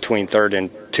somewhere between third and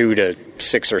 2 to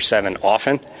 6 or 7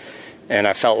 often. And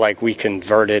I felt like we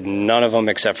converted none of them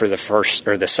except for the first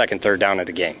or the second third down of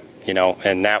the game,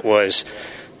 and that was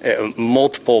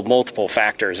multiple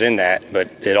factors in that,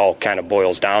 but it all kind of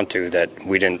boils down to that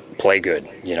we didn't play good,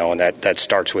 and that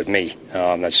starts with me.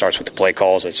 That starts with the play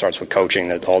calls. It starts with coaching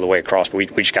all the way across. But we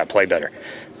just got to play better.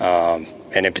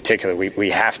 And in particular, we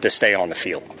have to stay on the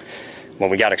field. When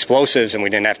we got explosives and we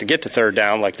didn't have to get to third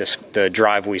down like the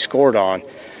drive we scored on,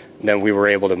 then we were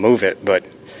able to move it. But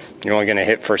you're only going to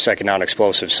hit for second down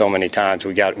explosives so many times.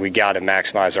 We got to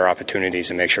maximize our opportunities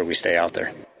and make sure we stay out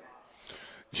there.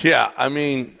 Yeah, I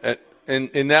mean,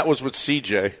 and that was with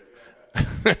CJ,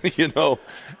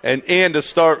 and to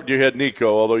start you had Nico,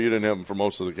 although you didn't have him for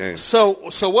most of the game.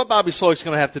 So what Bobby Slowick's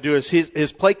going to have to do is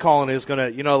his play calling is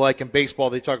going to, like in baseball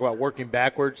they talk about working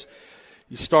backwards.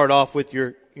 You start off with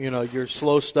your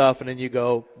slow stuff and then you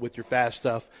go with your fast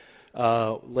stuff.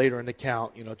 later in the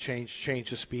count, change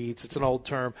the speeds. It's an old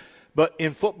term. But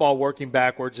in football, working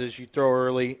backwards is you throw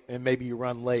early and maybe you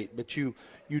run late. But you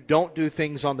don't do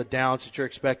things on the downs that you're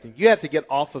expecting. You have to get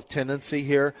off of tendency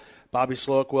here. Bobby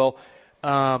Slowick will.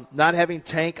 Not having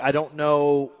Tank, I don't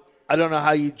know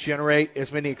how you generate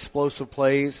as many explosive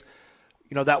plays.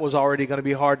 That was already going to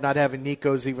be hard. Not having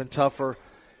Nico is even tougher.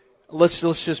 Let's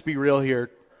just be real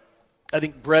here. I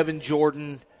think Brevin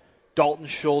Jordan, Dalton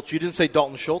Schultz. You didn't say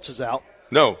Dalton Schultz is out.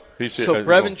 No, so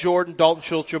Brevin Jordan, Dalton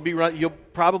Schultz. You'll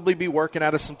probably be working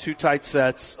out of some too tight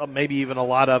sets, maybe even a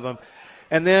lot of them.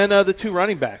 And then the two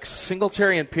running backs,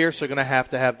 Singletary and Pierce, are going to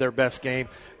have their best game,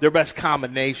 their best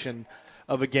combination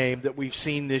of a game that we've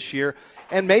seen this year.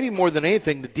 And maybe more than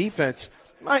anything, the defense.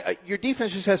 Your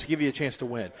defense just has to give you a chance to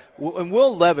win. And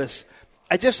Will Levis,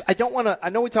 I don't want to. I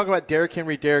know we talk about Derrick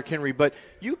Henry, but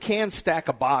you can stack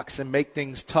a box and make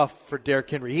things tough for Derrick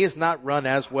Henry. He has not run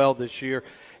as well this year,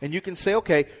 and you can say,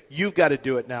 okay, you've got to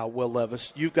do it now, Will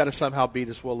Levis. You've got to somehow beat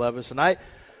us, Will Levis. And I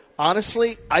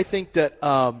think that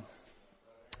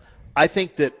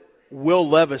Will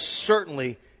Levis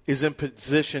certainly is in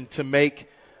position to make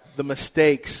the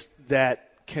mistakes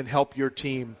that can help your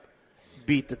team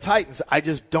beat the Titans. I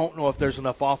just don't know if there's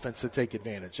enough offense to take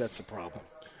advantage. That's the problem.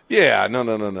 Yeah,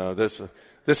 no. This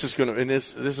is going to, and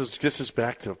this is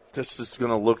back to, this is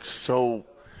going to look so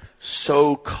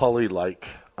Cully-like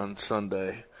on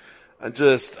Sunday. I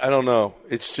don't know.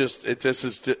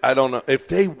 I don't know. If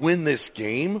they win this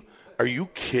game, are you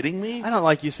kidding me? I don't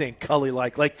like you saying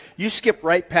Cully-like. Like, you skip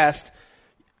right past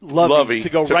Lovey to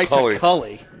go right to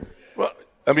Cully. Well,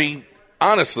 I mean,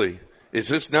 honestly, is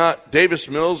this not Davis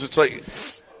Mills? It's like,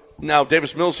 now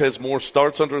Davis Mills has more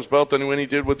starts under his belt than when he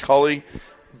did with Cully.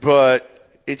 But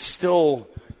it's still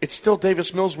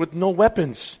Davis Mills with no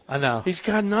weapons. I know. He's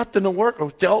got nothing to work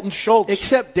with. Dalton Schultz.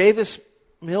 Except Davis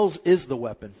Mills is the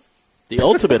weapon. The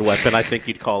ultimate weapon, I think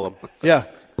you'd call him. Yeah.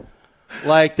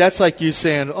 That's like you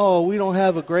saying, oh, we don't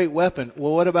have a great weapon.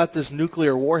 Well, what about this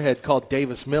nuclear warhead called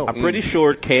Davis Mills? I'm pretty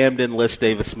sure Cam didn't list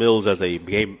Davis Mills as a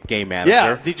game manager.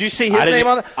 Yeah. Did you see his name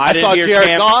on it? I saw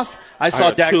Jared Goff. I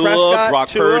saw Dak Prescott.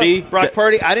 Brock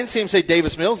Purdy. I didn't see him say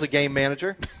Davis Mills, the game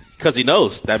manager. Because he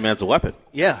knows that man's a weapon.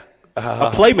 Yeah.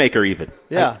 A playmaker even.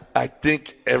 Yeah. I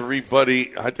think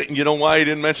you know why he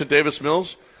didn't mention Davis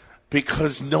Mills?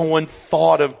 Because no one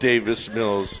thought of Davis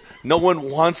Mills. No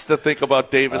one wants to think about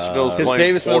Davis Mills playing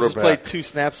Davis Mills has quarterback. played 2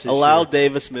 snaps this Allow year.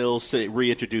 Davis Mills to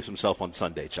reintroduce himself on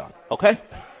Sunday, John. Okay?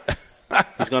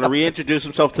 He's going to reintroduce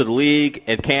himself to the league,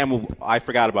 and Cam, I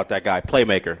forgot about that guy,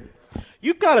 playmaker.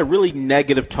 You've got a really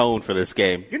negative tone for this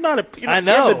game. You're not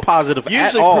positive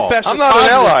at all. I'm not an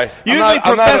ally. Usually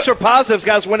Professor Positive's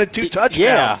guys winning 2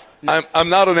 touchdowns. Yeah. I'm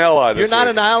not an ally this You're not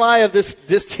week. an ally of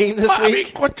this team this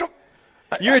week? I mean,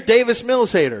 You're a Davis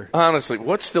Mills hater. Honestly,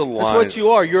 what's the line? That's what you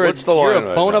are. You're a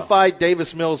right bona fide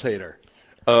Davis Mills hater.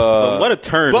 What a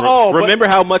turn. Remember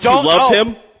how much you loved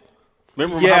him?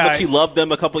 Remember how much he loved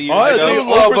them a couple years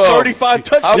ago? Over 35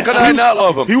 touchdowns. How can I not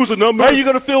love him? He was a number. How are you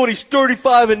going to feel when he's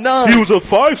 35-9? He was a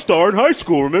 5-star in high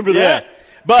school. Remember that?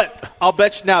 But I'll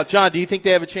bet you now, John, do you think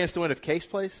they have a chance to win if Case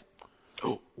plays?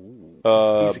 He's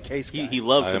a Case guy. He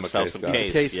loves himself some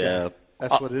Case. Case yeah. Guy.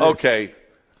 That's what it is. Okay.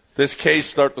 This Case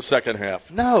start the second half.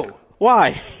 No.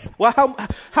 Why? Well,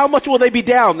 how much will they be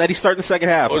down that he start in the second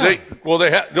half? They will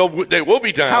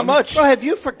be down. How much? Well, have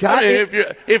you forgotten? I mean,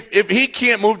 if he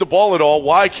can't move the ball at all,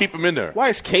 why keep him in there? Why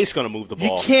is Case going to move the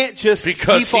ball? You can't just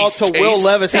because default to Will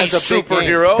Levis as a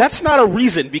superhero. Game. That's not a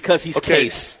reason because he's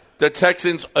Case. The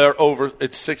Texans are over.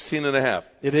 It's 16.5.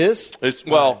 It is? It's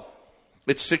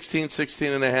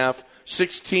 16.5.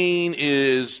 16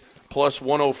 is plus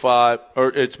 105, or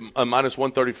it's minus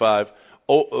 135.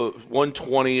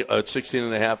 120 at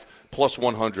 16.5 plus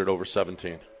 100 over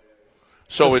 17.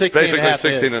 So it's basically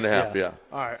 16.5. Yeah.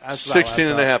 All right.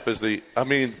 16.5 is the. I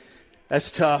mean,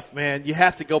 that's tough, man. You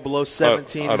have to go below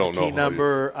 17 as a key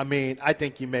number. I I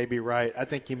think you may be right. I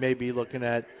think you may be looking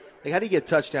at how do you get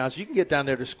touchdowns? You can get down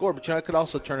there to score, but you could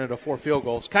also turn it into 4 field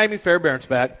goals. Kymie Fairbairn's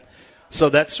back, so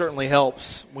that certainly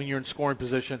helps when you're in scoring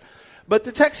position. But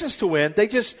the Texans to win, they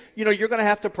just you're going to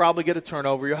have to probably get a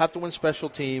turnover. You'll have to win special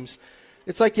teams.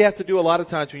 It's like you have to do a lot of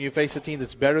times when you face a team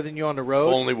that's better than you on the road.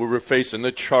 If only we were facing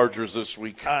the Chargers this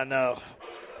week. I know.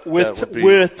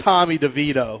 With Tommy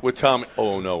DeVito. With Tommy.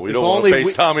 Oh, no. We don't want to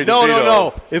face Tommy DeVito.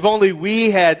 No. If only we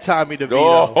had Tommy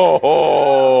DeVito.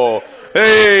 Oh,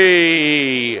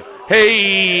 hey.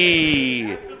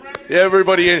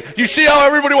 Everybody. You see how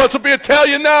everybody wants to be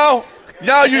Italian now?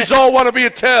 Now you all want to be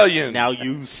Italian. Now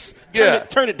yous.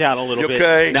 Turn it down a little bit.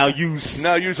 Okay. Now you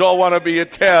all want to be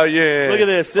Italian. Look at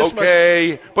this.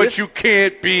 But you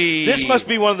can't be. This must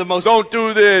be one of the most. Don't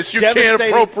do this. You can't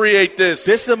appropriate this.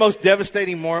 This is the most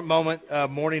devastating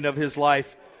morning of his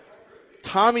life.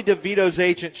 Tommy DeVito's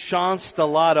agent, Sean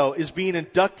Stellato, is being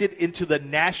inducted into the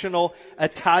National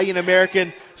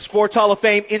Italian-American Sports Hall of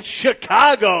Fame in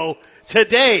Chicago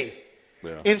today.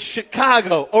 Yeah. In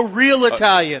Chicago, a real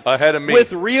Italian. Ahead of me.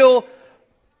 With real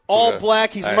all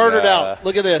black. He's murdered out.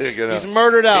 Look at this. He's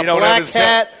murdered out. Black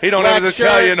hat. He don't have his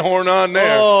Italian horn on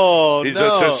there. Oh, He's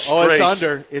no. a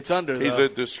disgrace. It's under. He's a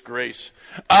disgrace.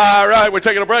 All right, we're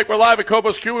taking a break. We're live at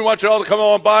Cobos Q. We want you all to come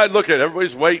on by. Look at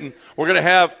everybody's waiting. We're going to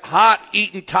have hot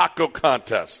eating taco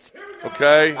contest.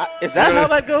 Okay, is that how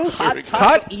that goes?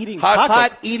 Hot eating taco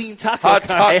contest. Hot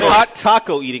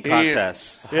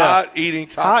eating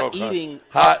taco.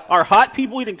 Are hot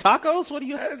people eating tacos? What do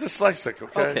you? Dyslexic.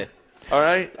 Okay. All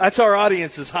right. That's our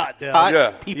audience is hot.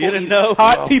 People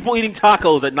people eating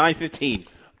tacos at 9:15.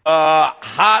 Hot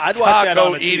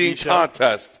taco eating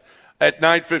contest. At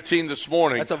 9:15 this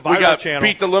morning. That's a viral channel.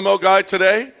 Pete the Limo Guy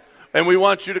today, and we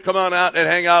want you to come on out and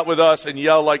hang out with us and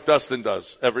yell like Dustin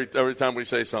does every time we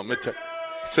say something.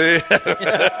 See?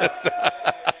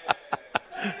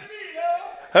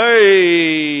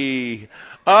 Hey!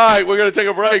 All right, we're going to take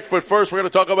a break, but first we're going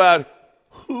to talk about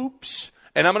hoops.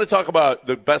 And I'm going to talk about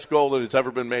the best goal that has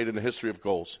ever been made in the history of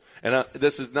goals. And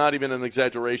this is not even an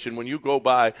exaggeration. When you go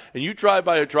by and you drive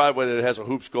by a driveway that has a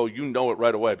hoops goal, you know it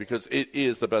right away because it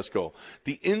is the best goal.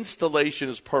 The installation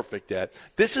is perfect, Dad.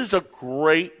 This is a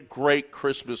great, great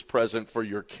Christmas present for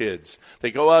your kids.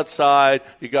 They go outside.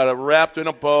 You got it wrapped in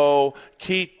a bow.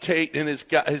 Keith Tate and his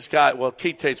guy, well,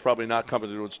 Keith Tate's probably not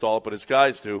coming to install it, but his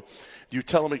guys do. You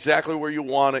tell them exactly where you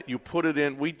want it. You put it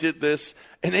in. We did this.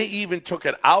 And they even took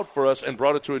it out for us and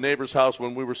brought it to a neighbor's house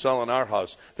when we were selling our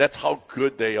house. That's how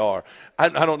good they are. I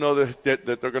don't know that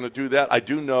they're going to do that. I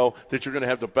do know that you're going to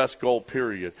have the best goal,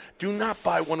 period. Do not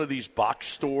buy one of these box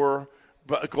store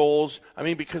goals. I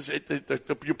mean, because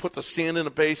you put the sand in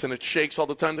the base and it shakes all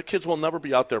the time. The kids will never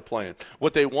be out there playing.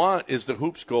 What they want is the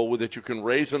hoops goal that you can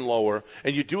raise and lower.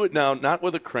 And you do it now not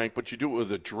with a crank, but you do it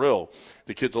with a drill.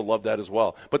 The kids will love that as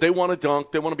well. But they want to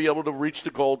dunk. They want to be able to reach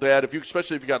the goal, Dad.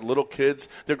 Especially if you got little kids,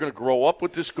 they're going to grow up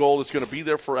with this goal. It's going to be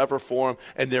there forever for them,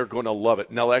 and they're going to love it.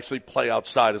 And they'll actually play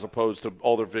outside as opposed to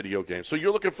all their video games. So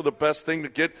you're looking for the best thing to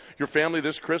get your family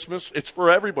this Christmas? It's for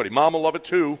everybody. Mom will love it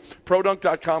too.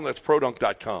 Produnk.com. That's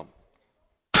produnk.com.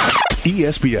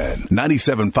 ESPN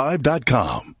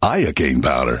 97.5.com. Iocane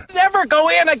powder. Never go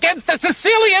in against a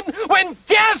Sicilian when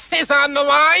death is on the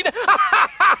line.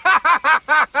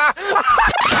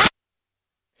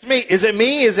 It's me.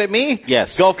 Is it me?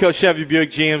 Yes. Gulf Coast Chevy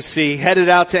Buick GMC headed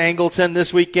out to Angleton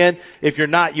this weekend. If you're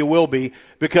not, you will be,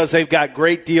 because they've got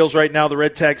great deals right now. The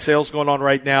red tag sales going on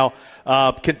right now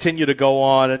continue to go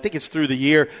on. I think it's through the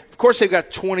year. Of course, they've got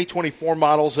 2024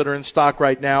 models that are in stock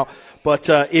right now. But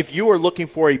if you are looking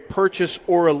for a purchase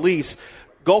or a lease,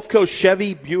 Gulf Coast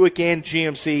Chevy, Buick, and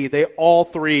GMC, they all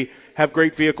three have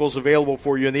great vehicles available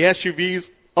for you. And the SUVs,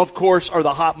 of course, are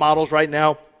the hot models right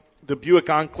now. The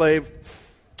Buick Enclave,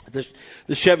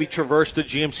 the Chevy Traverse, the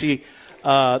GMC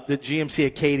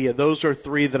Acadia. Those are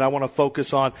three that I want to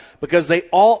focus on because they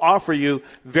all offer you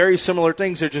very similar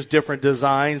things. They're just different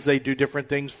designs. They do different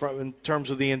things in terms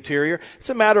of the interior. It's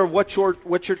a matter of what your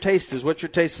taste is. What your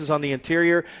taste is on the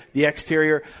interior, the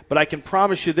exterior. But I can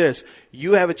promise you this.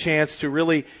 You have a chance to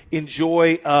really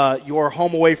enjoy your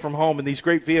home away from home in these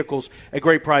great vehicles at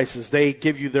great prices. They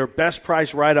give you their best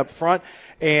price right up front,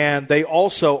 and they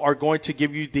also are going to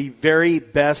give you the very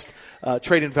best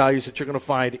trade-in values that you're going to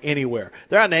find anywhere.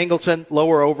 They're out in Angleton,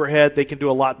 lower overhead. They can do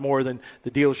a lot more than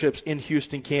the dealerships in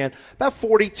Houston can. About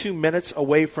 42 minutes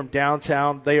away from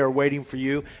downtown. They are waiting for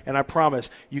you, and I promise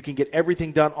you can get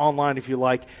everything done online if you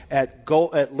like at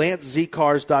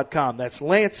LanceZCars.com. That's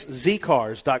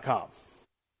LanceZCars.com.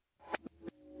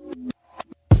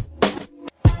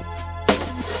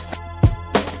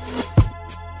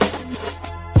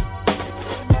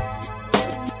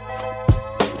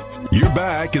 You're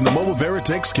back in the Mobile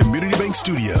Veritex Community Bank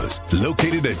Studios,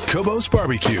 located at Cobos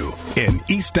Barbecue in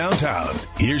East Downtown.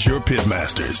 Here's your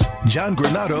pitmasters, John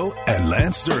Granado and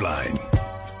Lance Zerline.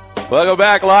 Welcome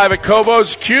back live at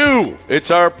Cobos Q.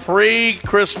 It's our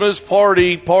pre-Christmas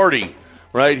party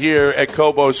right here at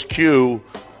Cobos Q.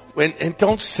 And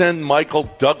don't send Michael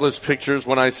Douglas pictures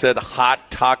when I said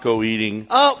hot taco eating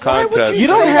contest. You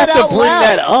don't have to bring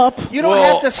that up. You don't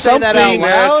have to say that out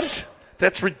loud.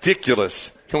 That's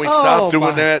ridiculous. Can we stop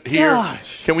doing that here?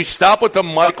 Gosh. Can we stop with the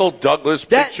Michael Douglas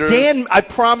picture? Dan, I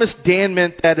promise Dan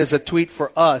meant that as a tweet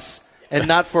for us. and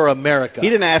not for America. He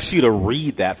didn't ask you to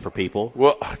read that for people.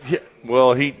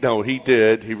 Well, he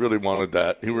did. He really wanted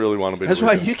that. He really wanted me to That's read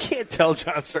why it. you can't tell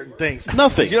John certain things.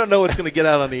 Nothing. You don't know what's going to get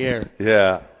out on the air.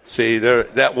 Yeah. See,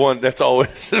 that one, that's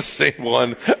always the same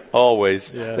one,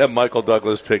 always. Yes. That Michael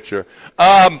Douglas picture.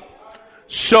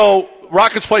 So,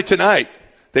 Rockets play tonight.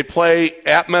 They play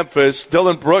at Memphis.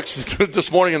 Dylan Brooks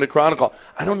this morning in the Chronicle.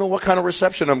 I don't know what kind of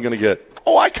reception I'm going to get.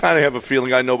 Oh, I kind of have a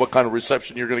feeling I know what kind of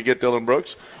reception you're going to get, Dylan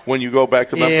Brooks, when you go back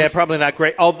to Memphis. Yeah, probably not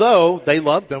great. Although they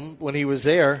loved him when he was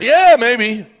there. Yeah,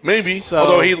 maybe. So-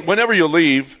 Although whenever you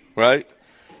leave, right?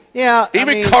 Yeah,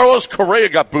 Even Carlos Correa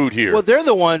got booed here. Well, they're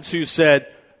the ones who said,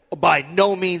 "By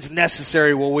no means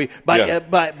necessary will we." By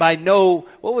no.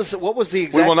 What was the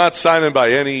exact? We will not sign him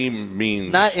by any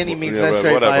means. Not any means Yeah,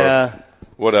 necessary.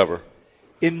 Whatever.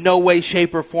 In no way,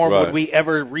 shape, or form Right. would we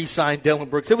ever re-sign Dylan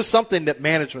Brooks. It was something that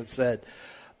management said.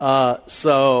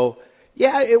 So,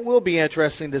 yeah, it will be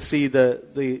interesting to see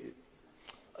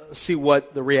see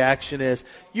what the reaction is.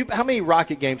 How many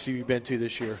Rocket games have you been to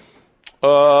this year?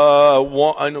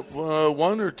 One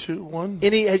or two. One.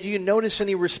 Have you noticed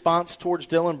any response towards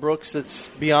Dylan Brooks that's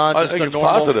beyond I just think a it's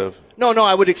normal? positive. No,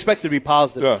 I would expect it to be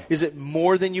positive. Yeah. Is it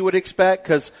more than you would expect?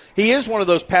 Because he is one of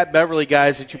those Pat Beverly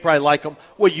guys that you probably like him.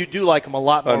 Well, you do like him a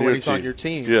lot more when he's on your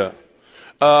team. Yeah.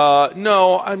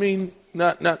 No, I mean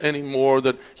not any more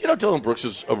than Dylan Brooks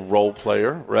is a role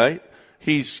player, right?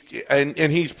 He's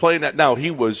playing that now. He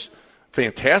was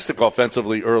fantastic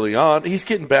offensively early on. He's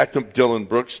getting back to Dylan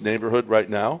Brooks' neighborhood right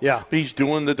now. Yeah. He's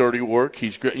doing the dirty work.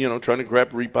 He's trying to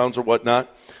grab rebounds or whatnot.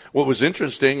 What was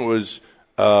interesting was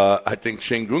I think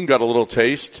Şengün got a little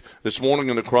taste. This morning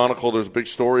in the Chronicle, there's a big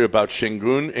story about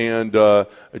Şengün and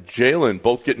Jalen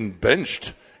both getting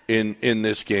benched in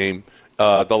this game.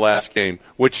 The last game,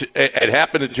 which it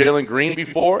happened to Jalen Green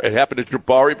before, it happened to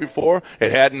Jabari before,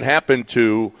 it hadn't happened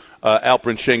to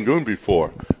Alperen Şengün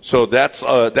before. So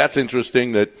that's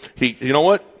interesting that he, you know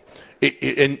what,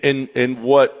 and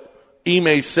what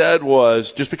Ime said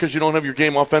was just because you don't have your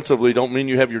game offensively, don't mean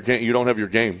you have your game. You don't have your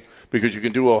game because you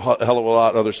can do a hell of a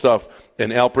lot of other stuff.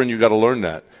 And Alperen, you got to learn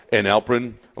that. And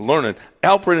Alperen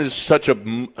is such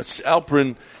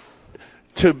Alperen.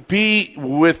 To be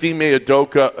with Ime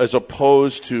Udoka as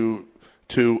opposed to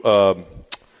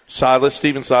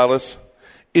Stephen Silas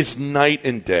is night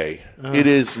and day. It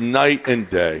is night and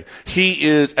day. He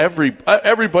is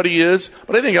everybody is,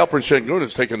 but I think Alperen Şengün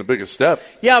has taken the biggest step.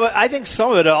 Yeah, but I think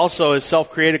some of it also is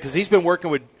self-created because he's been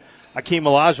working with Akeem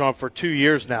Olajuwon for 2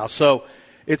 years now. So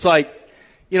it's like,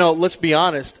 let's be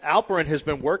honest. Alperen has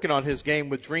been working on his game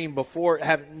with Dream before,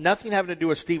 nothing having to do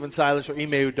with Stephen Silas or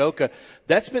Ime Udoka.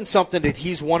 That's been something that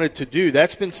he's wanted to do.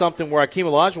 That's been something where Akeem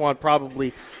Olajuwon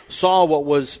probably saw what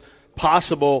was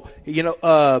possible.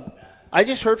 I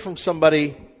just heard from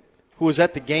somebody who was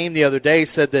at the game the other day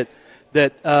said that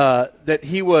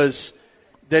he was.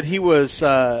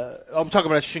 I'm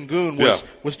talking about Şengün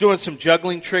was doing some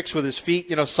juggling tricks with his feet,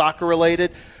 soccer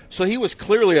related. So he was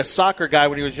clearly a soccer guy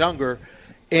when he was younger.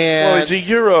 And, he's a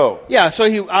Euro. Yeah, so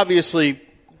he obviously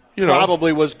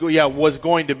probably was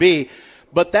going to be.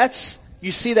 But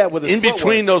you see that with his in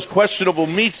between those questionable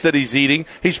meats that he's eating,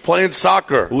 he's playing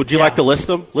soccer. Would you like to list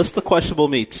them? List the questionable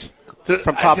meats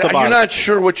from top to bottom. You're not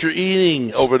sure what you're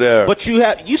eating over there. But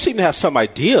you seem to have some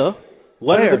idea.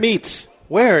 What are the meats?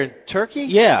 Where? In Turkey?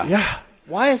 Yeah.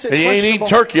 Why is it he ain't questionable? eating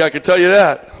turkey, I can tell you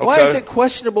that. Okay? Why is it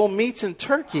questionable meats in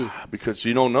Turkey? Because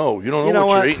you don't know. You don't know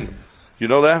what you're eating. You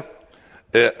know that?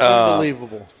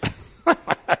 Unbelievable.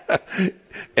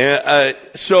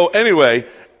 So anyway,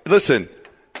 listen.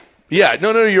 Yeah,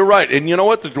 no, you're right. And you know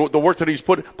what? The work that he's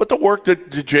put, but the work that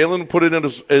Jalen put in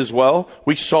as well.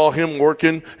 We saw him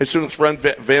working as soon as Fred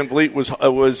Van Vliet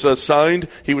was signed.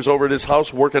 He was over at his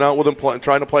house working out with him,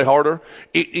 trying to play harder.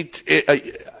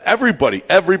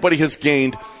 Everybody has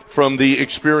gained from the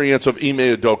experience of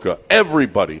Ime Udoka.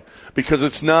 Everybody, because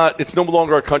it's no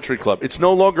longer a country club. It's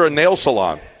no longer a nail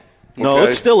salon. Okay? No,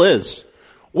 it still is.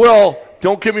 Well,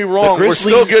 don't get me wrong. We're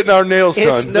still getting our nails done.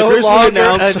 It's no longer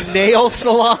a nail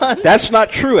salon. That's not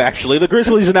true, actually. The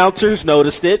Grizzlies announcers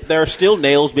noticed it. There are still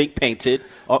nails being painted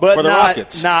for the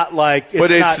Rockets. Not like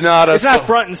it's not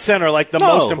front and center like the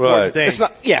most important thing. It's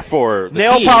not. Yeah, for the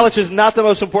nail team. polish is not the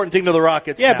most important thing to the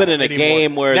Rockets. Yeah, now, but in a anymore.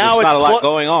 game where now there's not a lot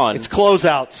going on, it's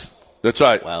closeouts. That's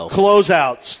right. Well,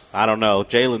 closeouts. I don't know.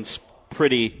 Jalen's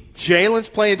pretty. Jalen's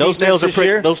playing those defense nails are this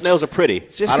year. Those nails are pretty.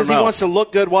 Just because he wants to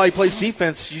look good while he plays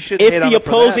defense, you shouldn't. If the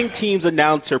opposing team's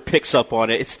announcer picks up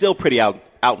on it, it's still pretty out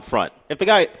in front. If the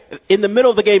guy in the middle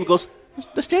of the game goes,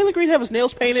 "Does Jalen Green have his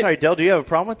nails painted?" Sorry, Del, do you have a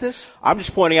problem with this? I'm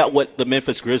just pointing out what the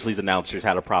Memphis Grizzlies announcers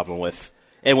had a problem with.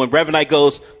 And when Brevin Knight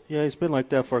goes, "Yeah, he's been like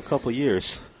that for a couple of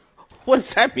years," what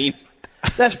does that mean?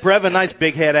 That's Brevin Knight's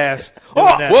big head ass. Whoa!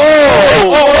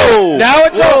 Whoa! Now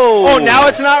it's now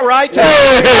it's not right.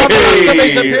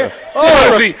 Somebody's up here.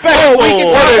 We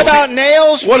can talk about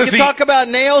nails. We can talk about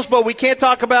nails, but we can't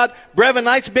talk about Brevin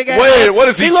Knight's big ass. Wait, what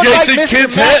is he? Jason like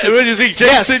Kidd's head? What is he?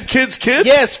 Jason Kidd's kid?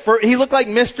 Yes, he looked like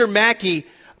Mr. Mackey,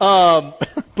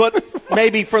 but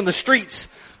maybe from the streets.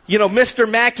 You know, Mr.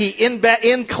 Mackey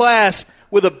in class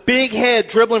with a big head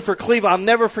dribbling for Cleveland. I'll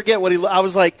never forget what I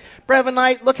was like, Brevin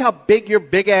Knight, look how big your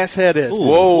big-ass head is.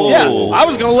 Whoa. Yeah, I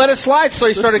was going to let it slide, so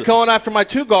he started going after my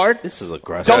two-guard. This is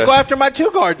aggressive. Don't go after my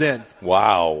two-guard then.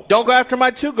 Wow. Don't go after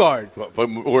my two-guard. But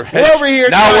we're over here.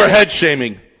 Now we're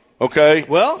head-shaming, okay?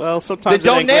 Well sometimes then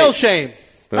don't nail shame.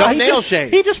 Don't nail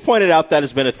shame. He just pointed out that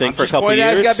has been a thing for a couple of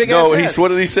years. What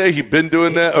did he say? He's been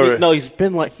doing that? Or? No, he's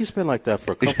been like that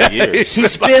for a couple of years.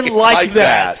 He's been like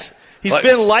that. He's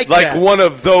been like that. Like one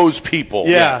of those people.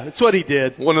 Yeah, that's what he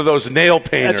did. One of those nail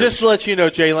painters. Just to let you know,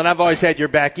 Jalen, I've always had your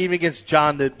back, even against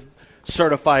John, the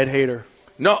certified hater.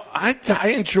 No,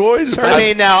 I enjoyed it. I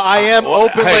mean, now I am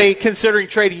openly considering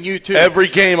trading you, too. Every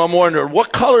game, I'm wondering,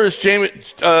 what color is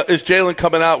Jalen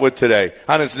coming out with today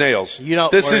on his nails?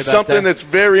 This is something that's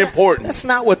very important. That's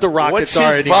not what the Rockets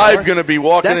are anymore. What's his vibe going to be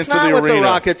walking into the arena? That's not what the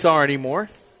Rockets are anymore.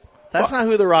 That's not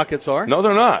who the Rockets are. No,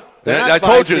 they're not. I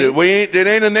told you that it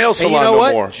ain't a nail salon no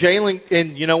more.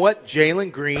 You know what?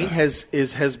 Jalen Green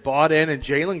has bought in, and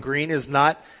Jalen Green is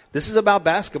not. This is about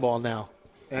basketball now,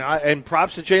 and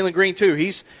props to Jalen Green too.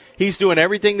 He's doing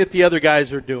everything that the other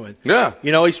guys are doing. Yeah.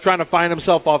 He's trying to find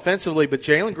himself offensively, but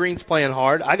Jalen Green's playing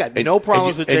hard. I got no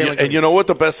problems with Jalen Green. And you know what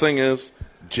the best thing is?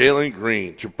 Jalen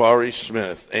Green, Jabari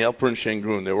Smith, Alperen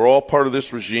Sengun, they were all part of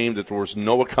this regime that there was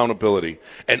no accountability.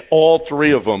 And all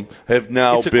three of them have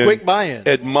now been quick buy-in.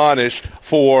 Admonished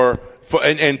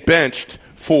and benched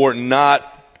for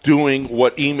not doing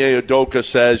what Ime Udoka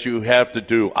says you have to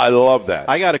do. I love that.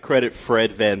 I got to credit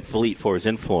Fred VanVleet for his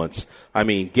influence. I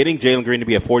mean, getting Jalen Green to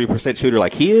be a 40% shooter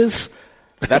like he is,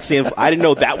 that's I didn't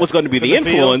know that was going to be the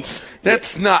influence.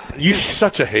 That's not – you're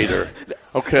such a hater.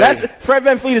 Okay. Fred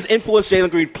VanVleet has influenced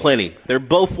Jalen Green plenty. They're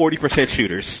both 40%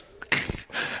 shooters.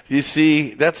 You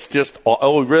see, that's just –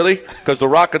 oh, really? Because the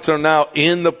Rockets are now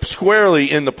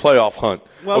squarely in the playoff hunt.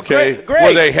 Well, okay? Great.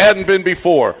 Where they hadn't been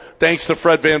before, thanks to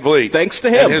Fred VanVleet. Thanks to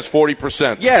him. And his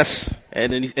 40%. Yes.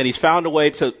 And he's found a way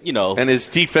to, And his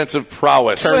defensive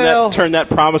prowess. Turn that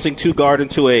promising two-guard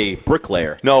into a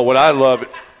bricklayer. No, what I love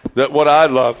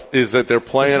is that they're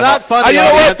playing. It's not funny. You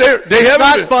know what? It's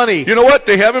not funny. You know what?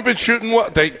 They haven't been shooting.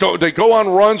 They go on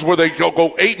runs where they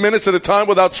go 8 minutes at a time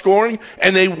without scoring,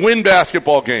 and they win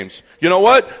basketball games. You know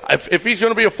what? If he's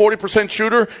going to be a 40%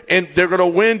 shooter and they're going to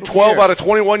win 12 out of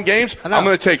 21 games, I'm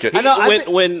going to take it. When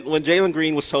Jalen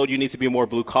Green was told you need to be more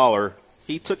blue collar,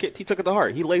 he took it to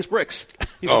heart. He lays bricks.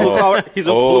 He's a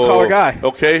blue collar guy.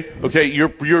 Okay. You're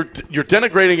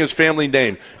denigrating his family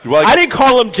name. I didn't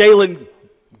call him Jalen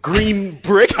Green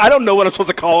Brick. I don't know what I'm supposed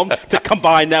to call him to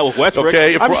combine that with Westbrook.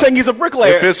 Okay, I'm saying he's a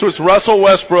bricklayer. If this was Russell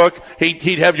Westbrook,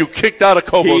 he'd have you kicked out of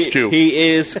Cobos Q.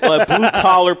 He is a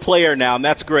blue-collar player now, and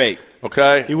that's great.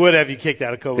 Okay? He would have you kicked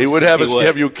out of Cobos Q. He would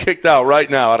have you kicked out right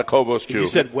now out of Cobos Q. You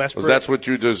said Westbrook? That's what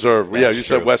you deserve. You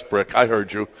said Westbrook. I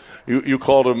heard you. You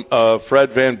called him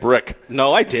Fred Van Brick.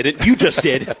 No, I didn't. You just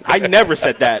did. I never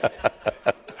said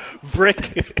that. Brick.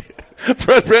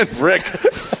 Fred Van Brick.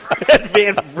 Fred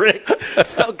Van Brick.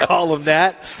 Don't call him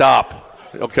that. Stop.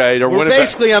 Okay, they're winning.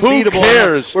 Basically unbeatable. Who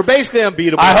cares? We're basically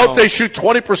unbeatable. I hope they shoot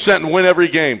 20% and win every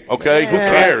game. Okay, who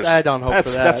cares? I don't hope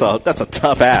for that. That's a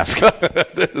tough ask. All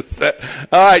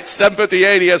right,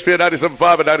 7:58 ESPN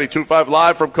 97.5 and 92.5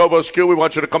 live from Cobos Q. We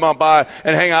want you to come on by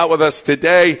and hang out with us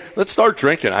today. Let's start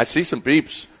drinking. I see some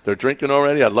beeps. They're drinking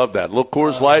already. I love that. A little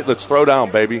Coors Light. Let's throw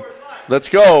down, baby. Let's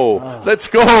go. Let's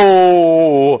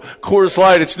go. Coors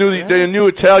Light. It's the new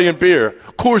Italian beer.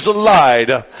 Coors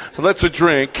Light. Let's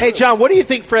drink. Hey, John, what do you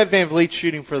think Fred VanVleet's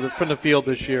shooting from the field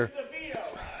this year?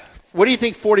 What do you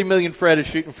think 40 million Fred is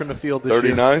shooting from the field this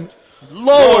 39? Year?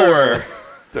 Lower.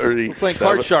 30. We're playing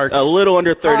Card Sharks. A little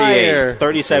under 38. Higher.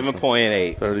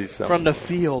 37.8. 37. From the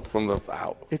field. From the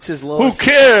out. It's his lowest. Who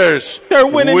cares? They're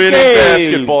winning games.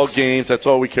 Basketball games. That's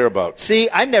all we care about. See,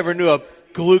 I never knew a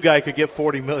glue guy could get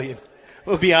 40 million.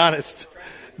 We'll be honest.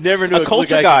 Never knew a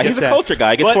culture guy. He's a culture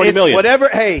guy. Gets 40 million. Whatever.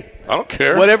 Hey, I don't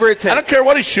care. Whatever it takes. I don't care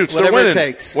what he shoots. Whatever They're winning. it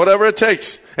takes. Whatever it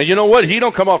takes. And you know what? He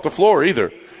don't come off the floor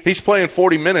either. He's playing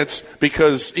 40 minutes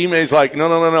because Ime's like,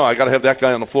 no. I got to have that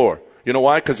guy on the floor. You know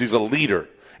why? Because he's a leader.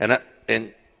 And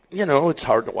it's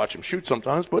hard to watch him shoot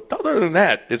sometimes. But other than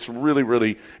that, it's really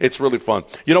fun.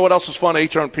 You know what else is fun?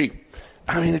 HR&P.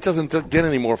 I mean, it doesn't get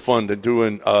any more fun than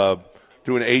doing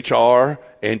HR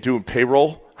and doing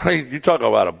payroll. You talk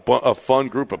about a fun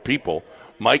group of people.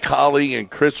 Mike Holly and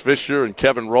Chris Fisher and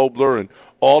Kevin Robler and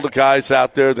all the guys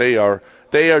out there, they are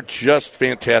just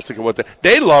fantastic at what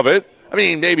they love it. I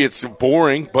mean, maybe it's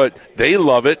boring, but they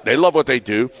love it. They love what they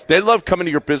do. They love coming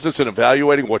to your business and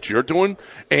evaluating what you're doing.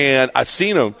 And I've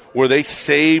seen them where they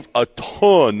save a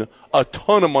ton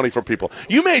of money for people.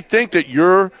 You may think that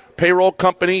your payroll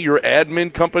company, your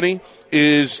admin company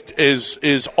is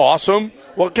awesome.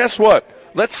 Well, guess what?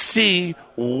 Let's see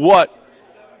what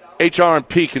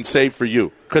HR&P can save for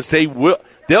you, because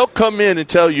they'll come in and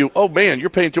tell you, oh, man, you're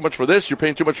paying too much for this, you're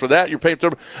paying too much for that, you're paying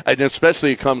too much. And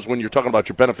especially it comes when you're talking about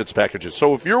your benefits packages.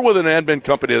 So if you're with an admin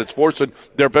company that's forcing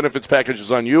their benefits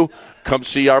packages on you, come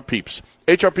see our peeps.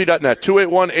 HRP.net,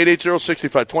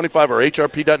 281-880-6525 or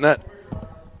HRP.net.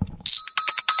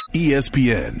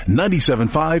 ESPN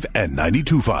 97.5 and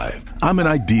 92.5. I'm an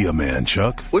idea man,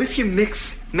 Chuck. What if you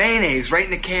mix mayonnaise right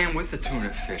in the can with the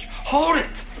tuna fish? Hold it!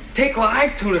 Take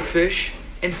live tuna fish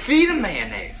and feed them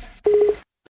mayonnaise.